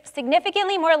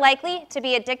significantly more likely to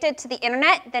be addicted to the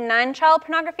internet than non-child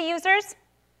pornography users.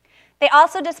 They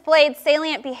also displayed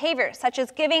salient behaviors, such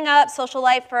as giving up social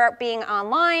life for being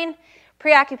online,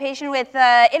 preoccupation with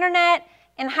the internet,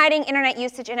 and hiding internet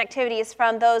usage and activities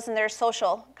from those in their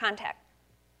social contact.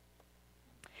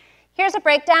 Here's a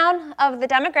breakdown of the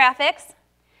demographics.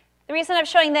 The reason I'm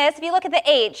showing this, if you look at the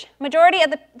age, majority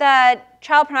of the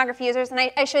child pornography users, and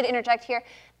I should interject here,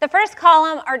 the first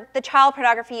column are the child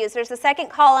pornography users, the second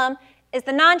column is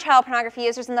the non-child pornography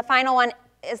users, and the final one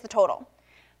is the total.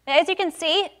 As you can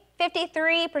see,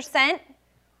 53%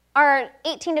 are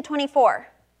 18 to 24.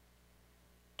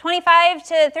 25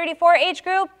 to 34 age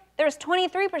group, there's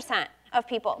 23% of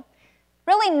people.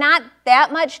 Really not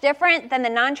that much different than the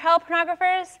non-child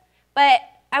pornographers, but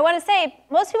I want to say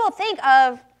most people think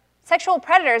of sexual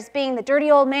predators being the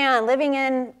dirty old man living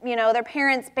in, their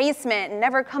parents' basement and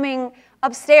never coming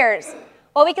upstairs.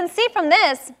 Well, we can see from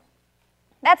this,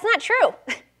 that's not true.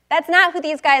 That's not who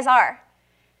these guys are.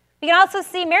 We can also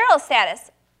see marital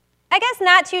status. I guess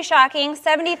not too shocking.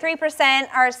 73%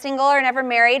 are single or never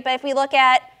married, but if we look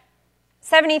at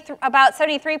about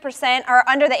 73% are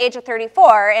under the age of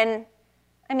 34, and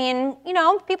I mean,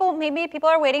 maybe people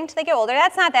are waiting till they get older.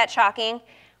 That's not that shocking.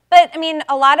 But I mean,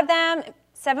 a lot of them,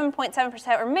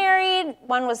 7.7% were married,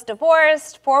 1 was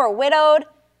divorced, 4 were widowed.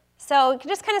 So you can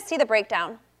just kind of see the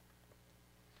breakdown.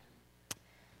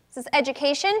 This is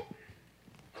education.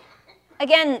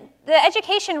 Again, the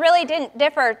education really didn't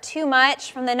differ too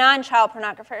much from the non-child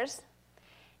pornographers.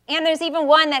 And there's even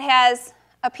one that has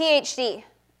a PhD.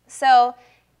 So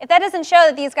if that doesn't show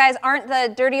that these guys aren't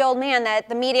the dirty old man that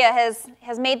the media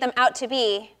has made them out to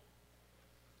be,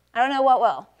 I don't know what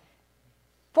will.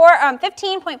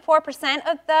 15.4%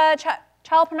 of the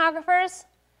child pornographers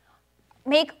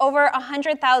make over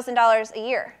 $100,000 a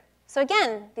year. So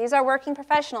again, these are working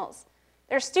professionals.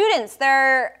 They're students.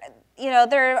 They're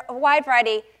a wide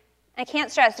variety. I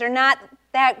can't stress, they're not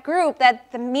that group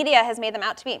that the media has made them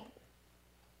out to be.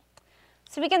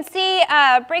 So we can see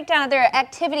a breakdown of their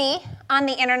activity on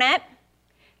the internet.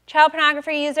 Child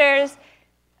pornography users,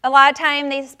 a lot of time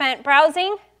they spent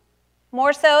browsing,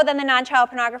 more so than the non-child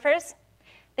pornographers.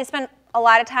 They spent a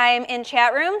lot of time in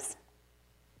chat rooms.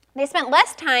 They spent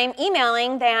less time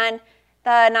emailing than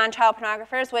the non-child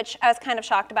pornographers, which I was kind of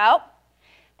shocked about.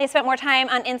 They spent more time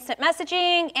on instant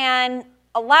messaging and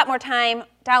a lot more time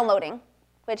downloading,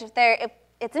 which if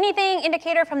it's anything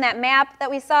indicator from that map that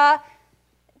we saw,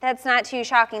 that's not too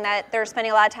shocking that they're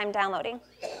spending a lot of time downloading.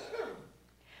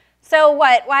 So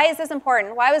why is this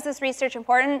important? Why was this research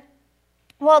important?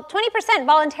 Well, 20%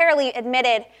 voluntarily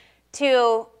admitted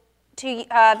to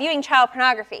viewing child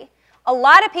pornography. A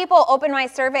lot of people opened my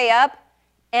survey up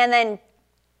and then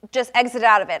just exited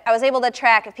out of it. I was able to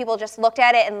track if people just looked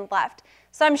at it and left.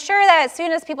 So I'm sure that as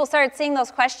soon as people started seeing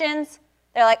those questions,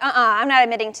 they're like, I'm not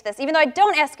admitting to this. Even though I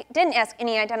didn't ask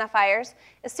any identifiers,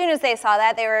 as soon as they saw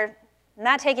that, they were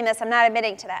not taking this, I'm not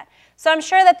admitting to that. So I'm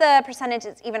sure that the percentage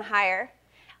is even higher.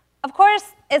 Of course,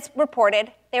 it's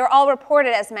reported. They were all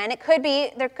reported as men.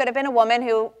 There could have been a woman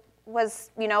who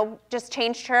was, just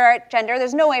changed her gender.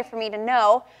 There's no way for me to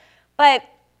know. But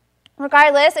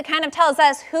regardless, it kind of tells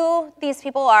us who these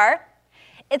people are.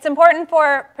 It's important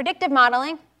for predictive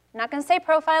modeling. I'm not going to say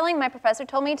profiling. My professor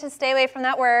told me to stay away from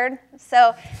that word.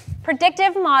 So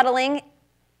predictive modeling,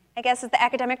 I guess, is the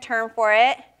academic term for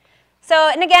it. So,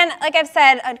 and again, like I've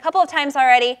said a couple of times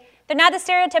already, they're not the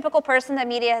stereotypical person that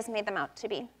media has made them out to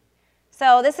be.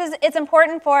 So it's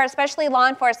important for especially law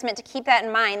enforcement to keep that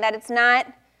in mind, that it's not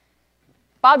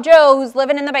Bob Joe who's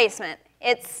living in the basement.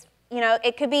 It's,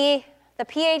 it could be the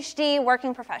PhD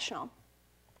working professional.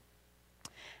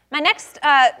 My next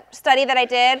study that I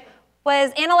did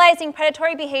was analyzing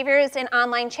predatory behaviors in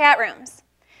online chat rooms.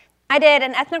 I did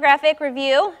an ethnographic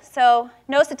review, so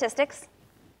no statistics.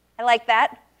 I like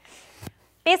that.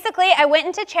 Basically, I went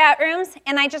into chat rooms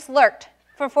and I just lurked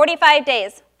for 45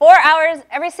 days, 4 hours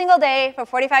every single day for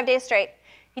 45 days straight.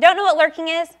 If you don't know what lurking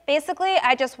is, basically,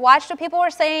 I just watched what people were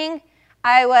saying.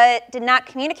 I did not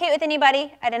communicate with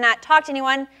anybody. I did not talk to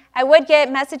anyone. I would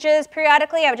get messages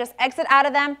periodically. I would just exit out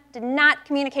of them. Did not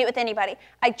communicate with anybody.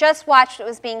 I just watched what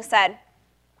was being said.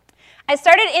 I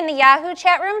started in the Yahoo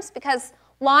chat rooms because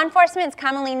law enforcement is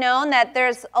commonly known that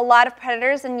there's a lot of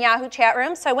predators in Yahoo chat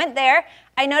rooms. So I went there.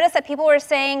 I noticed that people were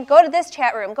saying, go to this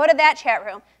chat room, go to that chat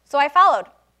room. So I followed.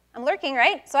 I'm lurking,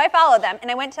 right? So I followed them, and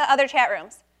I went to other chat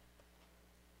rooms.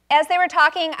 As they were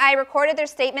talking, I recorded their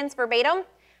statements verbatim.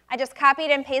 I just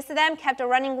copied and pasted them, kept a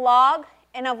running log,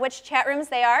 and of which chat rooms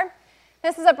they are.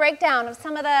 This is a breakdown of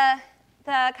some of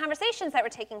the conversations that were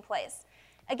taking place.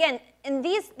 Again, and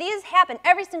these happen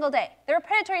every single day. There were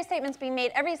predatory statements being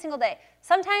made every single day.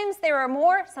 Sometimes there were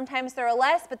more, sometimes there were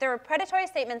less, but there were predatory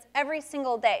statements every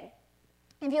single day.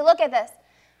 If you look at this,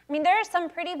 I mean, there are some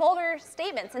pretty vulgar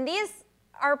statements, and these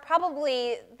are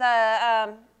probably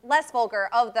the less vulgar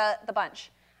of the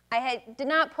bunch. Did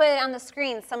not put on the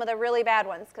screen some of the really bad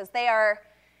ones, because they are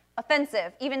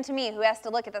offensive, even to me, who has to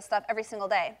look at this stuff every single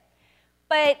day.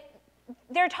 But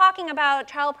they're talking about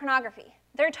child pornography.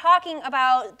 They're talking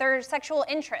about their sexual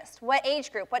interest, what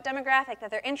age group, what demographic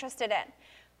that they're interested in.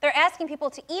 They're asking people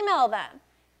to email them.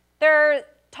 They're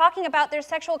talking about their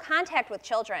sexual contact with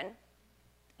children.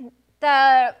 In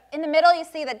the middle, you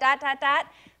see the ...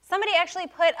 Somebody actually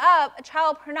put up a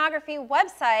child pornography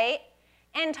website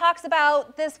and talks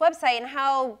about this website and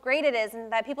how great it is and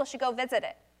that people should go visit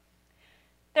it.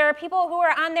 There are people who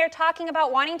are on there talking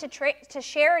about wanting to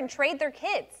share and trade their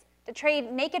kids, to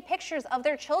trade naked pictures of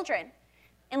their children,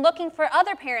 and looking for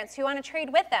other parents who want to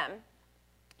trade with them.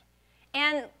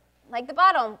 And like the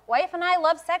bottom, wife and I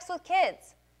love sex with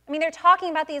kids. I mean, they're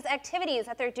talking about these activities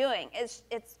that they're doing. It's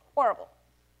horrible.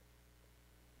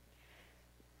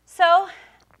 So,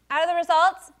 out of the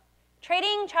results,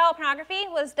 trading child pornography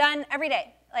was done every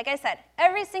day. Like I said,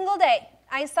 every single day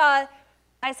I saw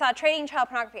trading child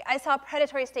pornography. I saw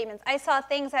predatory statements. I saw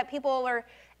things that people were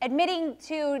admitting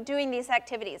to doing these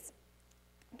activities.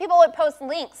 People would post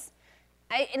links.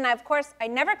 And of course, I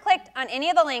never clicked on any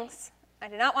of the links. I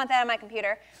did not want that on my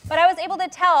computer. But I was able to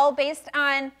tell, based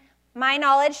on my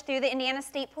knowledge through the Indiana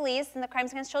State Police and the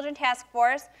Crimes Against Children Task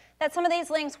Force, that some of these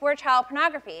links were child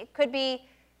pornography. It could be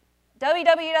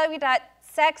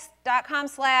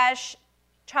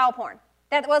www.sex.com/childporn.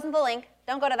 That wasn't the link.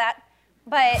 Don't go to that.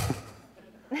 But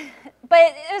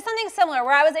it was something similar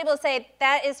where I was able to say,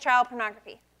 that is child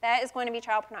pornography. That is going to be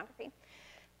child pornography.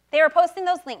 They were posting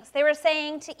those links. They were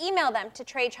saying to email them to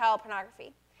trade child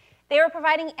pornography. They were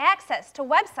providing access to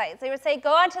websites. They would say,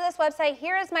 go onto this website,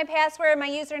 here is my password, my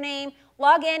username,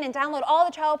 log in and download all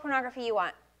the child pornography you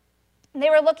want. And they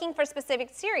were looking for specific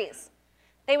series.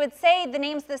 They would say the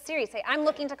names of the series, say, I'm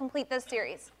looking to complete this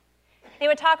series. They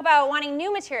would talk about wanting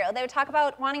new material. They would talk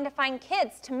about wanting to find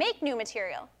kids to make new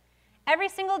material. Every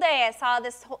single day I saw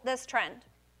this trend.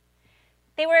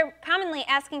 They were commonly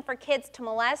asking for kids to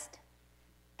molest.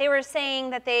 They were saying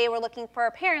that they were looking for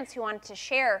parents who wanted to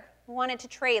share, who wanted to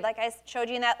trade, like I showed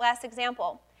you in that last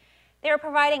example. They were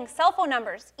providing cell phone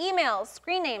numbers, emails,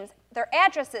 screen names, their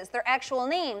addresses, their actual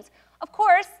names. Of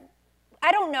course,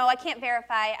 I don't know, I can't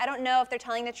verify, I don't know if they're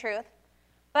telling the truth,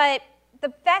 but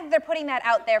the fact that they're putting that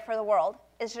out there for the world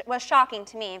was shocking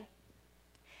to me.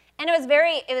 And it was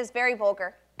very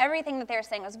vulgar. Everything that they were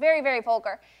saying was very, very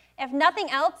vulgar. If nothing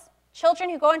else, children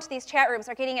who go into these chat rooms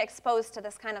are getting exposed to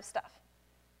this kind of stuff.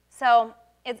 So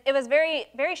it was very,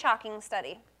 very shocking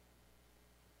study.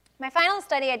 My final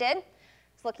study I did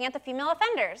was looking at the female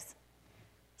offenders.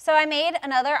 So I made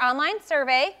another online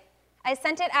survey. I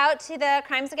sent it out to the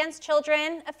Crimes Against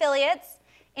Children affiliates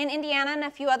in Indiana and a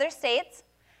few other states.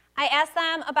 I asked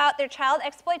them about their child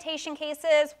exploitation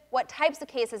cases, what types of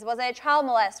cases. Was it a child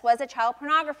molest? Was it child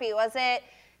pornography? Was it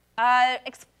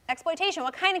exploitation?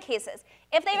 What kind of cases?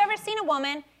 If they've ever seen a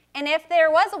woman, and if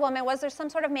there was a woman, was there some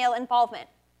sort of male involvement?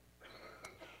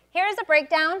 Here's a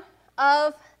breakdown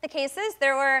of the cases.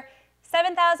 There were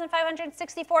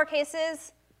 7,564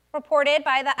 cases reported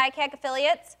by the ICAC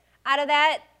affiliates. Out of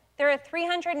that, there are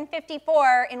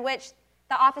 354 in which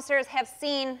the officers have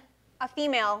seen a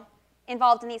female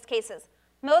involved in these cases.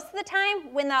 Most of the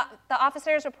time, when the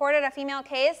officers reported a female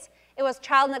case, it was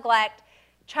child neglect,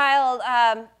 child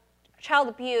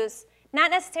abuse,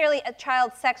 not necessarily a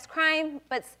child sex crime,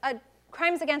 but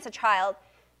crimes against a child.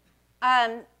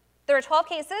 There were 12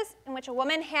 cases in which a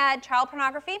woman had child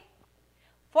pornography,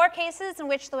 4 cases in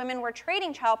which the women were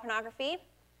trading child pornography.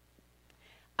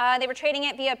 They were trading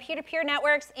it via peer-to-peer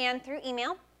networks and through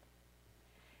email.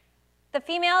 The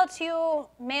female to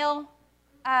male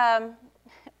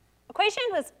equation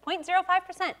was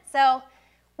 0.05%. So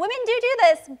women do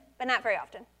this, but not very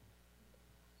often.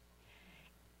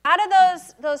 Out of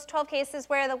those 12 cases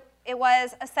where it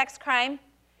was a sex crime,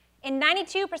 in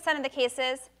 92% of the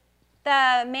cases,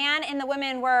 the man and the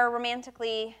women were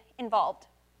romantically involved.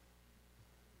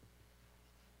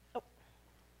 Oh,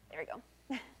 there we go.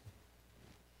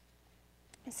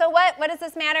 So what does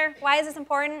this matter? Why is this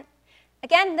important?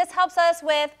 Again, this helps us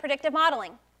with predictive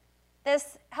modeling.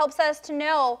 This helps us to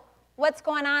know what's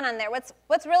going on there,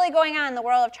 what's really going on in the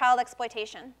world of child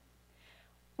exploitation.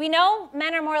 We know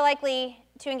men are more likely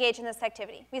to engage in this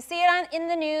activity. We see it in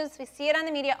the news, we see it on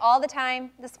the media all the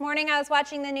time. This morning I was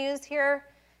watching the news here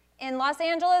in Los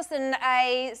Angeles and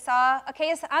I saw a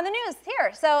case on the news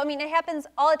here. So, I mean, it happens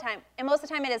all the time, and most of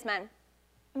the time it is men.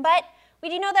 But we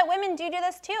do know that women do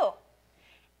this too.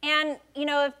 And, you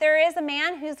know, if there is a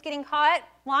man who's getting caught,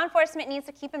 law enforcement needs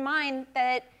to keep in mind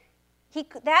that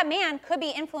that man could be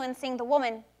influencing the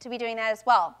woman to be doing that as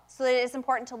well. So it is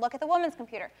important to look at the woman's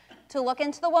computer, to look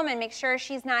into the woman, make sure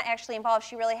she's not actually involved,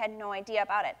 she really had no idea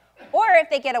about it. Or if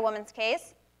they get a woman's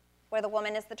case where the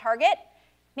woman is the target,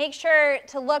 make sure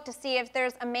to look to see if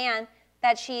there's a man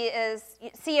that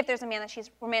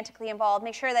she's romantically involved.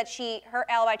 Make sure that her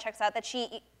alibi checks out, that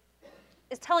she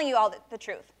is telling you all the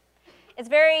truth. It's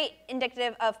very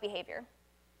indicative of behavior.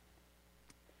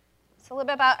 So a little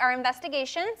bit about our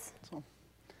investigations.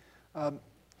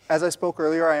 As I spoke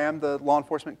earlier, I am the law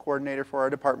enforcement coordinator for our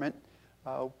department.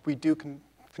 We do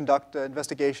conduct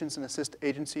investigations and assist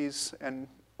agencies and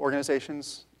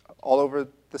organizations all over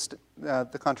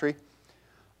the country.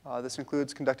 This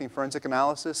includes conducting forensic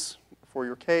analysis for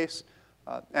your case,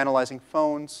 analyzing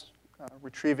phones,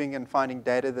 retrieving and finding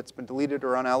data that's been deleted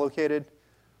or unallocated.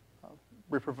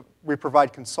 We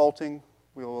provide consulting.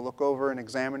 We will look over and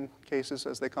examine cases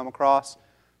as they come across.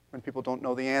 When people don't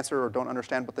know the answer or don't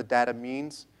understand what the data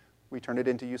means, we turn it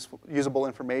into usable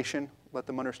information, let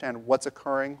them understand what's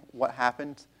occurring, what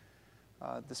happened.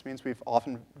 This means we've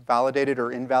often validated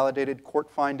or invalidated court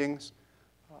findings.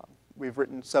 We've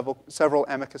written several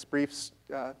amicus briefs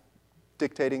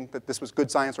dictating that this was good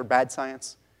science or bad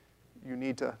science. You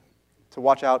need to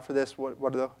watch out for this.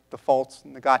 What are the faults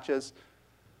and the gotchas?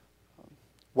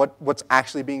 What's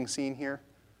actually being seen here.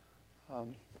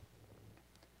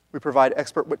 We provide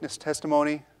expert witness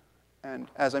testimony, and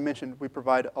as I mentioned, we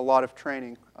provide a lot of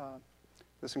training.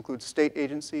 This includes state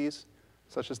agencies,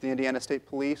 such as the Indiana State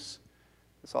Police.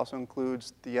 This also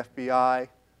includes the FBI,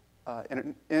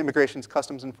 Immigration's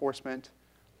Customs Enforcement.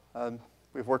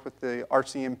 We've worked with the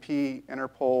RCMP,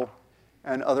 Interpol,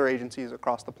 and other agencies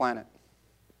across the planet.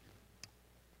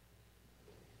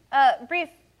 Brief,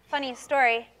 funny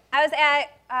story. I was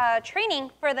at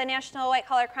training for the National White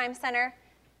Collar Crime Center,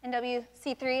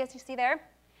 NWC3, as you see there,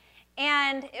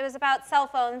 and it was about cell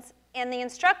phones, and the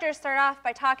instructor started off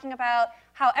by talking about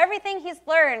how everything he's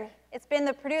learned, it's been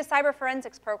the Purdue Cyber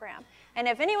Forensics program, and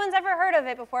if anyone's ever heard of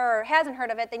it before or hasn't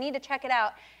heard of it, they need to check it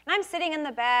out. And I'm sitting in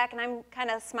the back, and I'm kind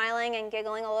of smiling and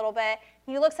giggling a little bit,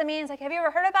 and he looks at me and he's like, "Have you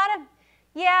ever heard about it?"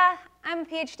 "Yeah, I'm a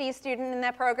PhD student in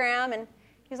that program," and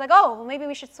he's like, "Oh, well, maybe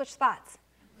we should switch spots."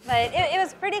 But it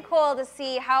was pretty cool to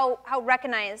see how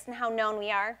recognized and how known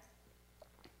we are.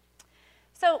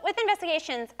 So with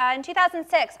investigations, in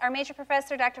 2006, our major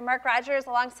professor, Dr. Mark Rogers,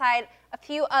 alongside a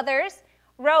few others,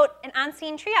 wrote an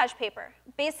on-scene triage paper.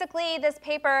 Basically, this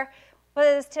paper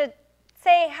was to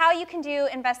say how you can do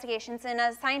investigations in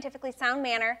a scientifically sound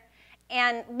manner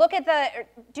and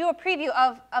do a preview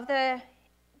of the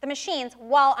machines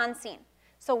while on scene.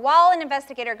 So while an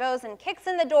investigator goes and kicks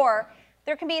in the door,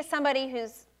 there can be somebody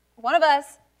who's one of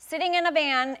us sitting in a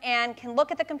van and can look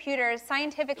at the computers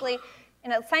scientifically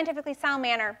in a scientifically sound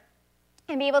manner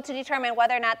and be able to determine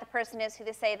whether or not the person is who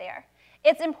they say they are.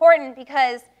 It's important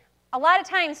because a lot of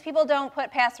times people don't put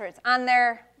passwords on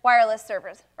their wireless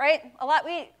servers, right?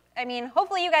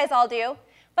 Hopefully you guys all do,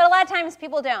 but a lot of times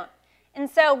people don't. And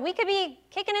so we could be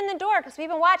kicking in the door because we've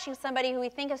been watching somebody who we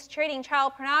think is trading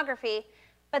child pornography,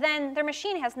 but then their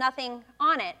machine has nothing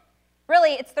on it.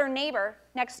 Really, it's their neighbor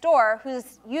next door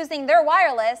who's using their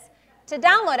wireless to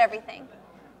download everything.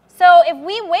 So if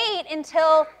we wait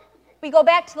until we go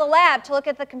back to the lab to look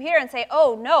at the computer and say,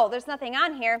 "Oh no, there's nothing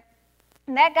on here,"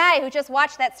 and that guy who just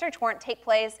watched that search warrant take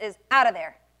place is out of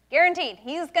there. Guaranteed.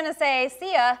 He's going to say,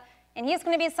 "See ya," and he's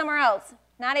going to be somewhere else,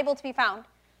 not able to be found.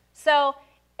 So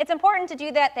it's important to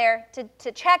do that there,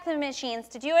 to check the machines,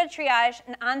 to do a triage,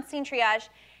 an on-scene triage.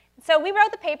 So we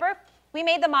wrote the paper. We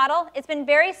made the model. It's been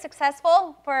very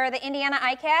successful for the Indiana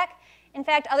ICAC. In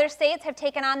fact, other states have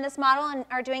taken on this model and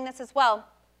are doing this as well.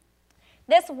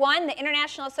 This won the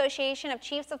International Association of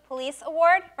Chiefs of Police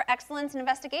Award for Excellence in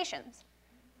Investigations.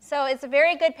 So it's a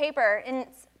very good paper, and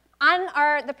it's on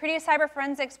the Purdue Cyber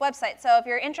Forensics website. So if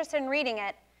you're interested in reading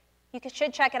it, you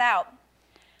should check it out.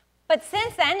 But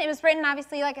since then, it was written,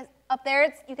 obviously, like up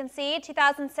there, you can see,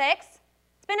 2006.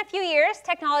 It's been a few years.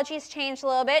 Technology has changed a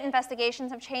little bit.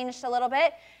 Investigations have changed a little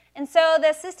bit. And so the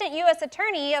Assistant U.S.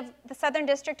 Attorney of the Southern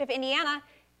District of Indiana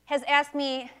has asked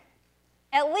me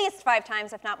at least 5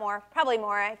 times, if not more, probably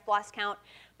more, I've lost count,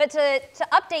 but to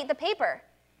update the paper.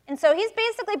 And so he's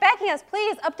basically begging us,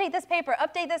 please update this paper,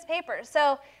 update this paper.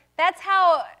 So that's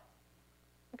how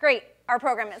great our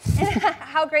program is and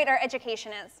how great our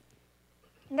education is.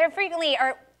 They're frequently,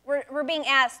 we're being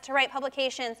asked to write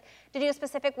publications, to do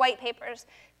specific white papers,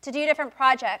 to do different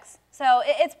projects. So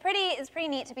it's pretty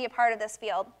neat to be a part of this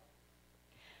field.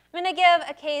 I'm going to give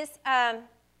a case.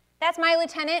 That's my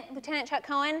lieutenant, Lieutenant Chuck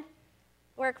Cohen.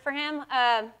 Work for him.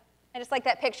 I just like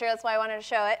that picture, that's why I wanted to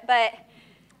show it. But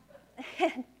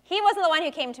he wasn't the one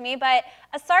who came to me, but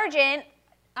a sergeant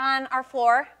on our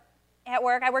floor at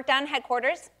work, I worked down in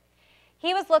headquarters,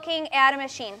 he was looking at a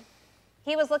machine.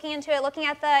 He was looking into it, looking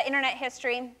at the internet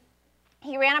history.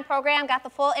 He ran a program, got the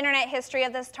full internet history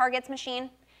of this target's machine.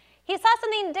 He saw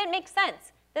something that didn't make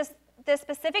sense. This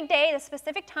specific day, this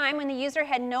specific time when the user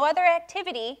had no other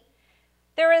activity,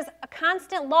 there was a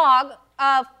constant log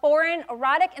of foreign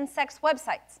erotic and sex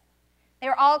websites. They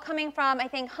were all coming from, I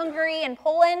think, Hungary and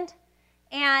Poland,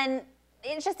 and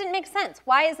it just didn't make sense.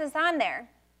 Why is this on there?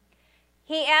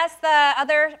 He asked the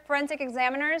other forensic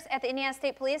examiners at the Indiana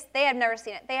State Police. They had never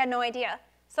seen it. They had no idea.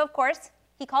 So, of course,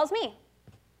 he calls me.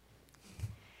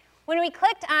 When we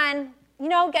clicked on, you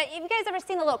know, have you guys ever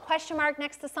seen the little question mark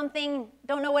next to something,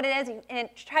 don't know what it is, and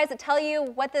it tries to tell you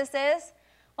what this is?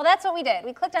 Well, that's what we did.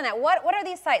 We clicked on that. What are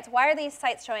these sites? Why are these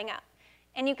sites showing up?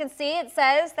 And you can see it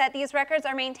says that these records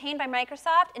are maintained by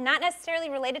Microsoft and not necessarily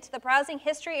related to the browsing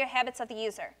history or habits of the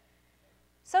user.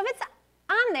 So if it's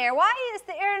on there, why is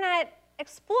the Internet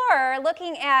Explorer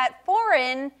looking at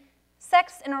foreign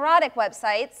sex and erotic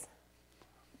websites,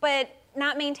 but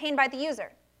not maintained by the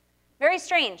user? Very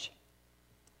strange.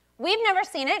 We've never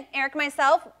seen it. Eric and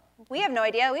myself, we have no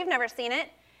idea. We've never seen it.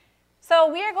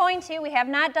 So we are going to, we have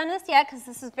not done this yet because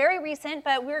this is very recent,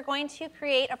 but we're going to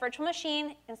create a virtual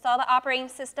machine, install the operating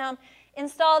system,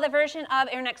 install the version of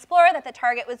Internet Explorer that the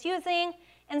target was using,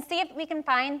 and see if we can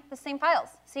find the same files,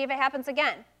 see if it happens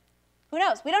again. Who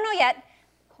knows? We don't know yet.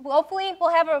 Hopefully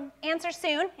we'll have an answer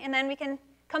soon, and then we can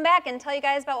come back and tell you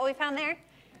guys about what we found there.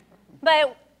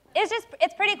 But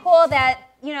it's pretty cool that,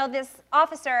 you know, this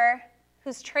officer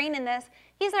who's trained in this,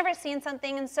 he's never seen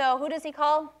something, and so who does he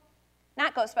call?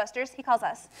 Not Ghostbusters, he calls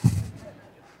us.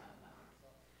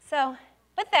 So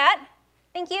with that,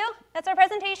 thank you. That's our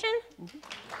presentation.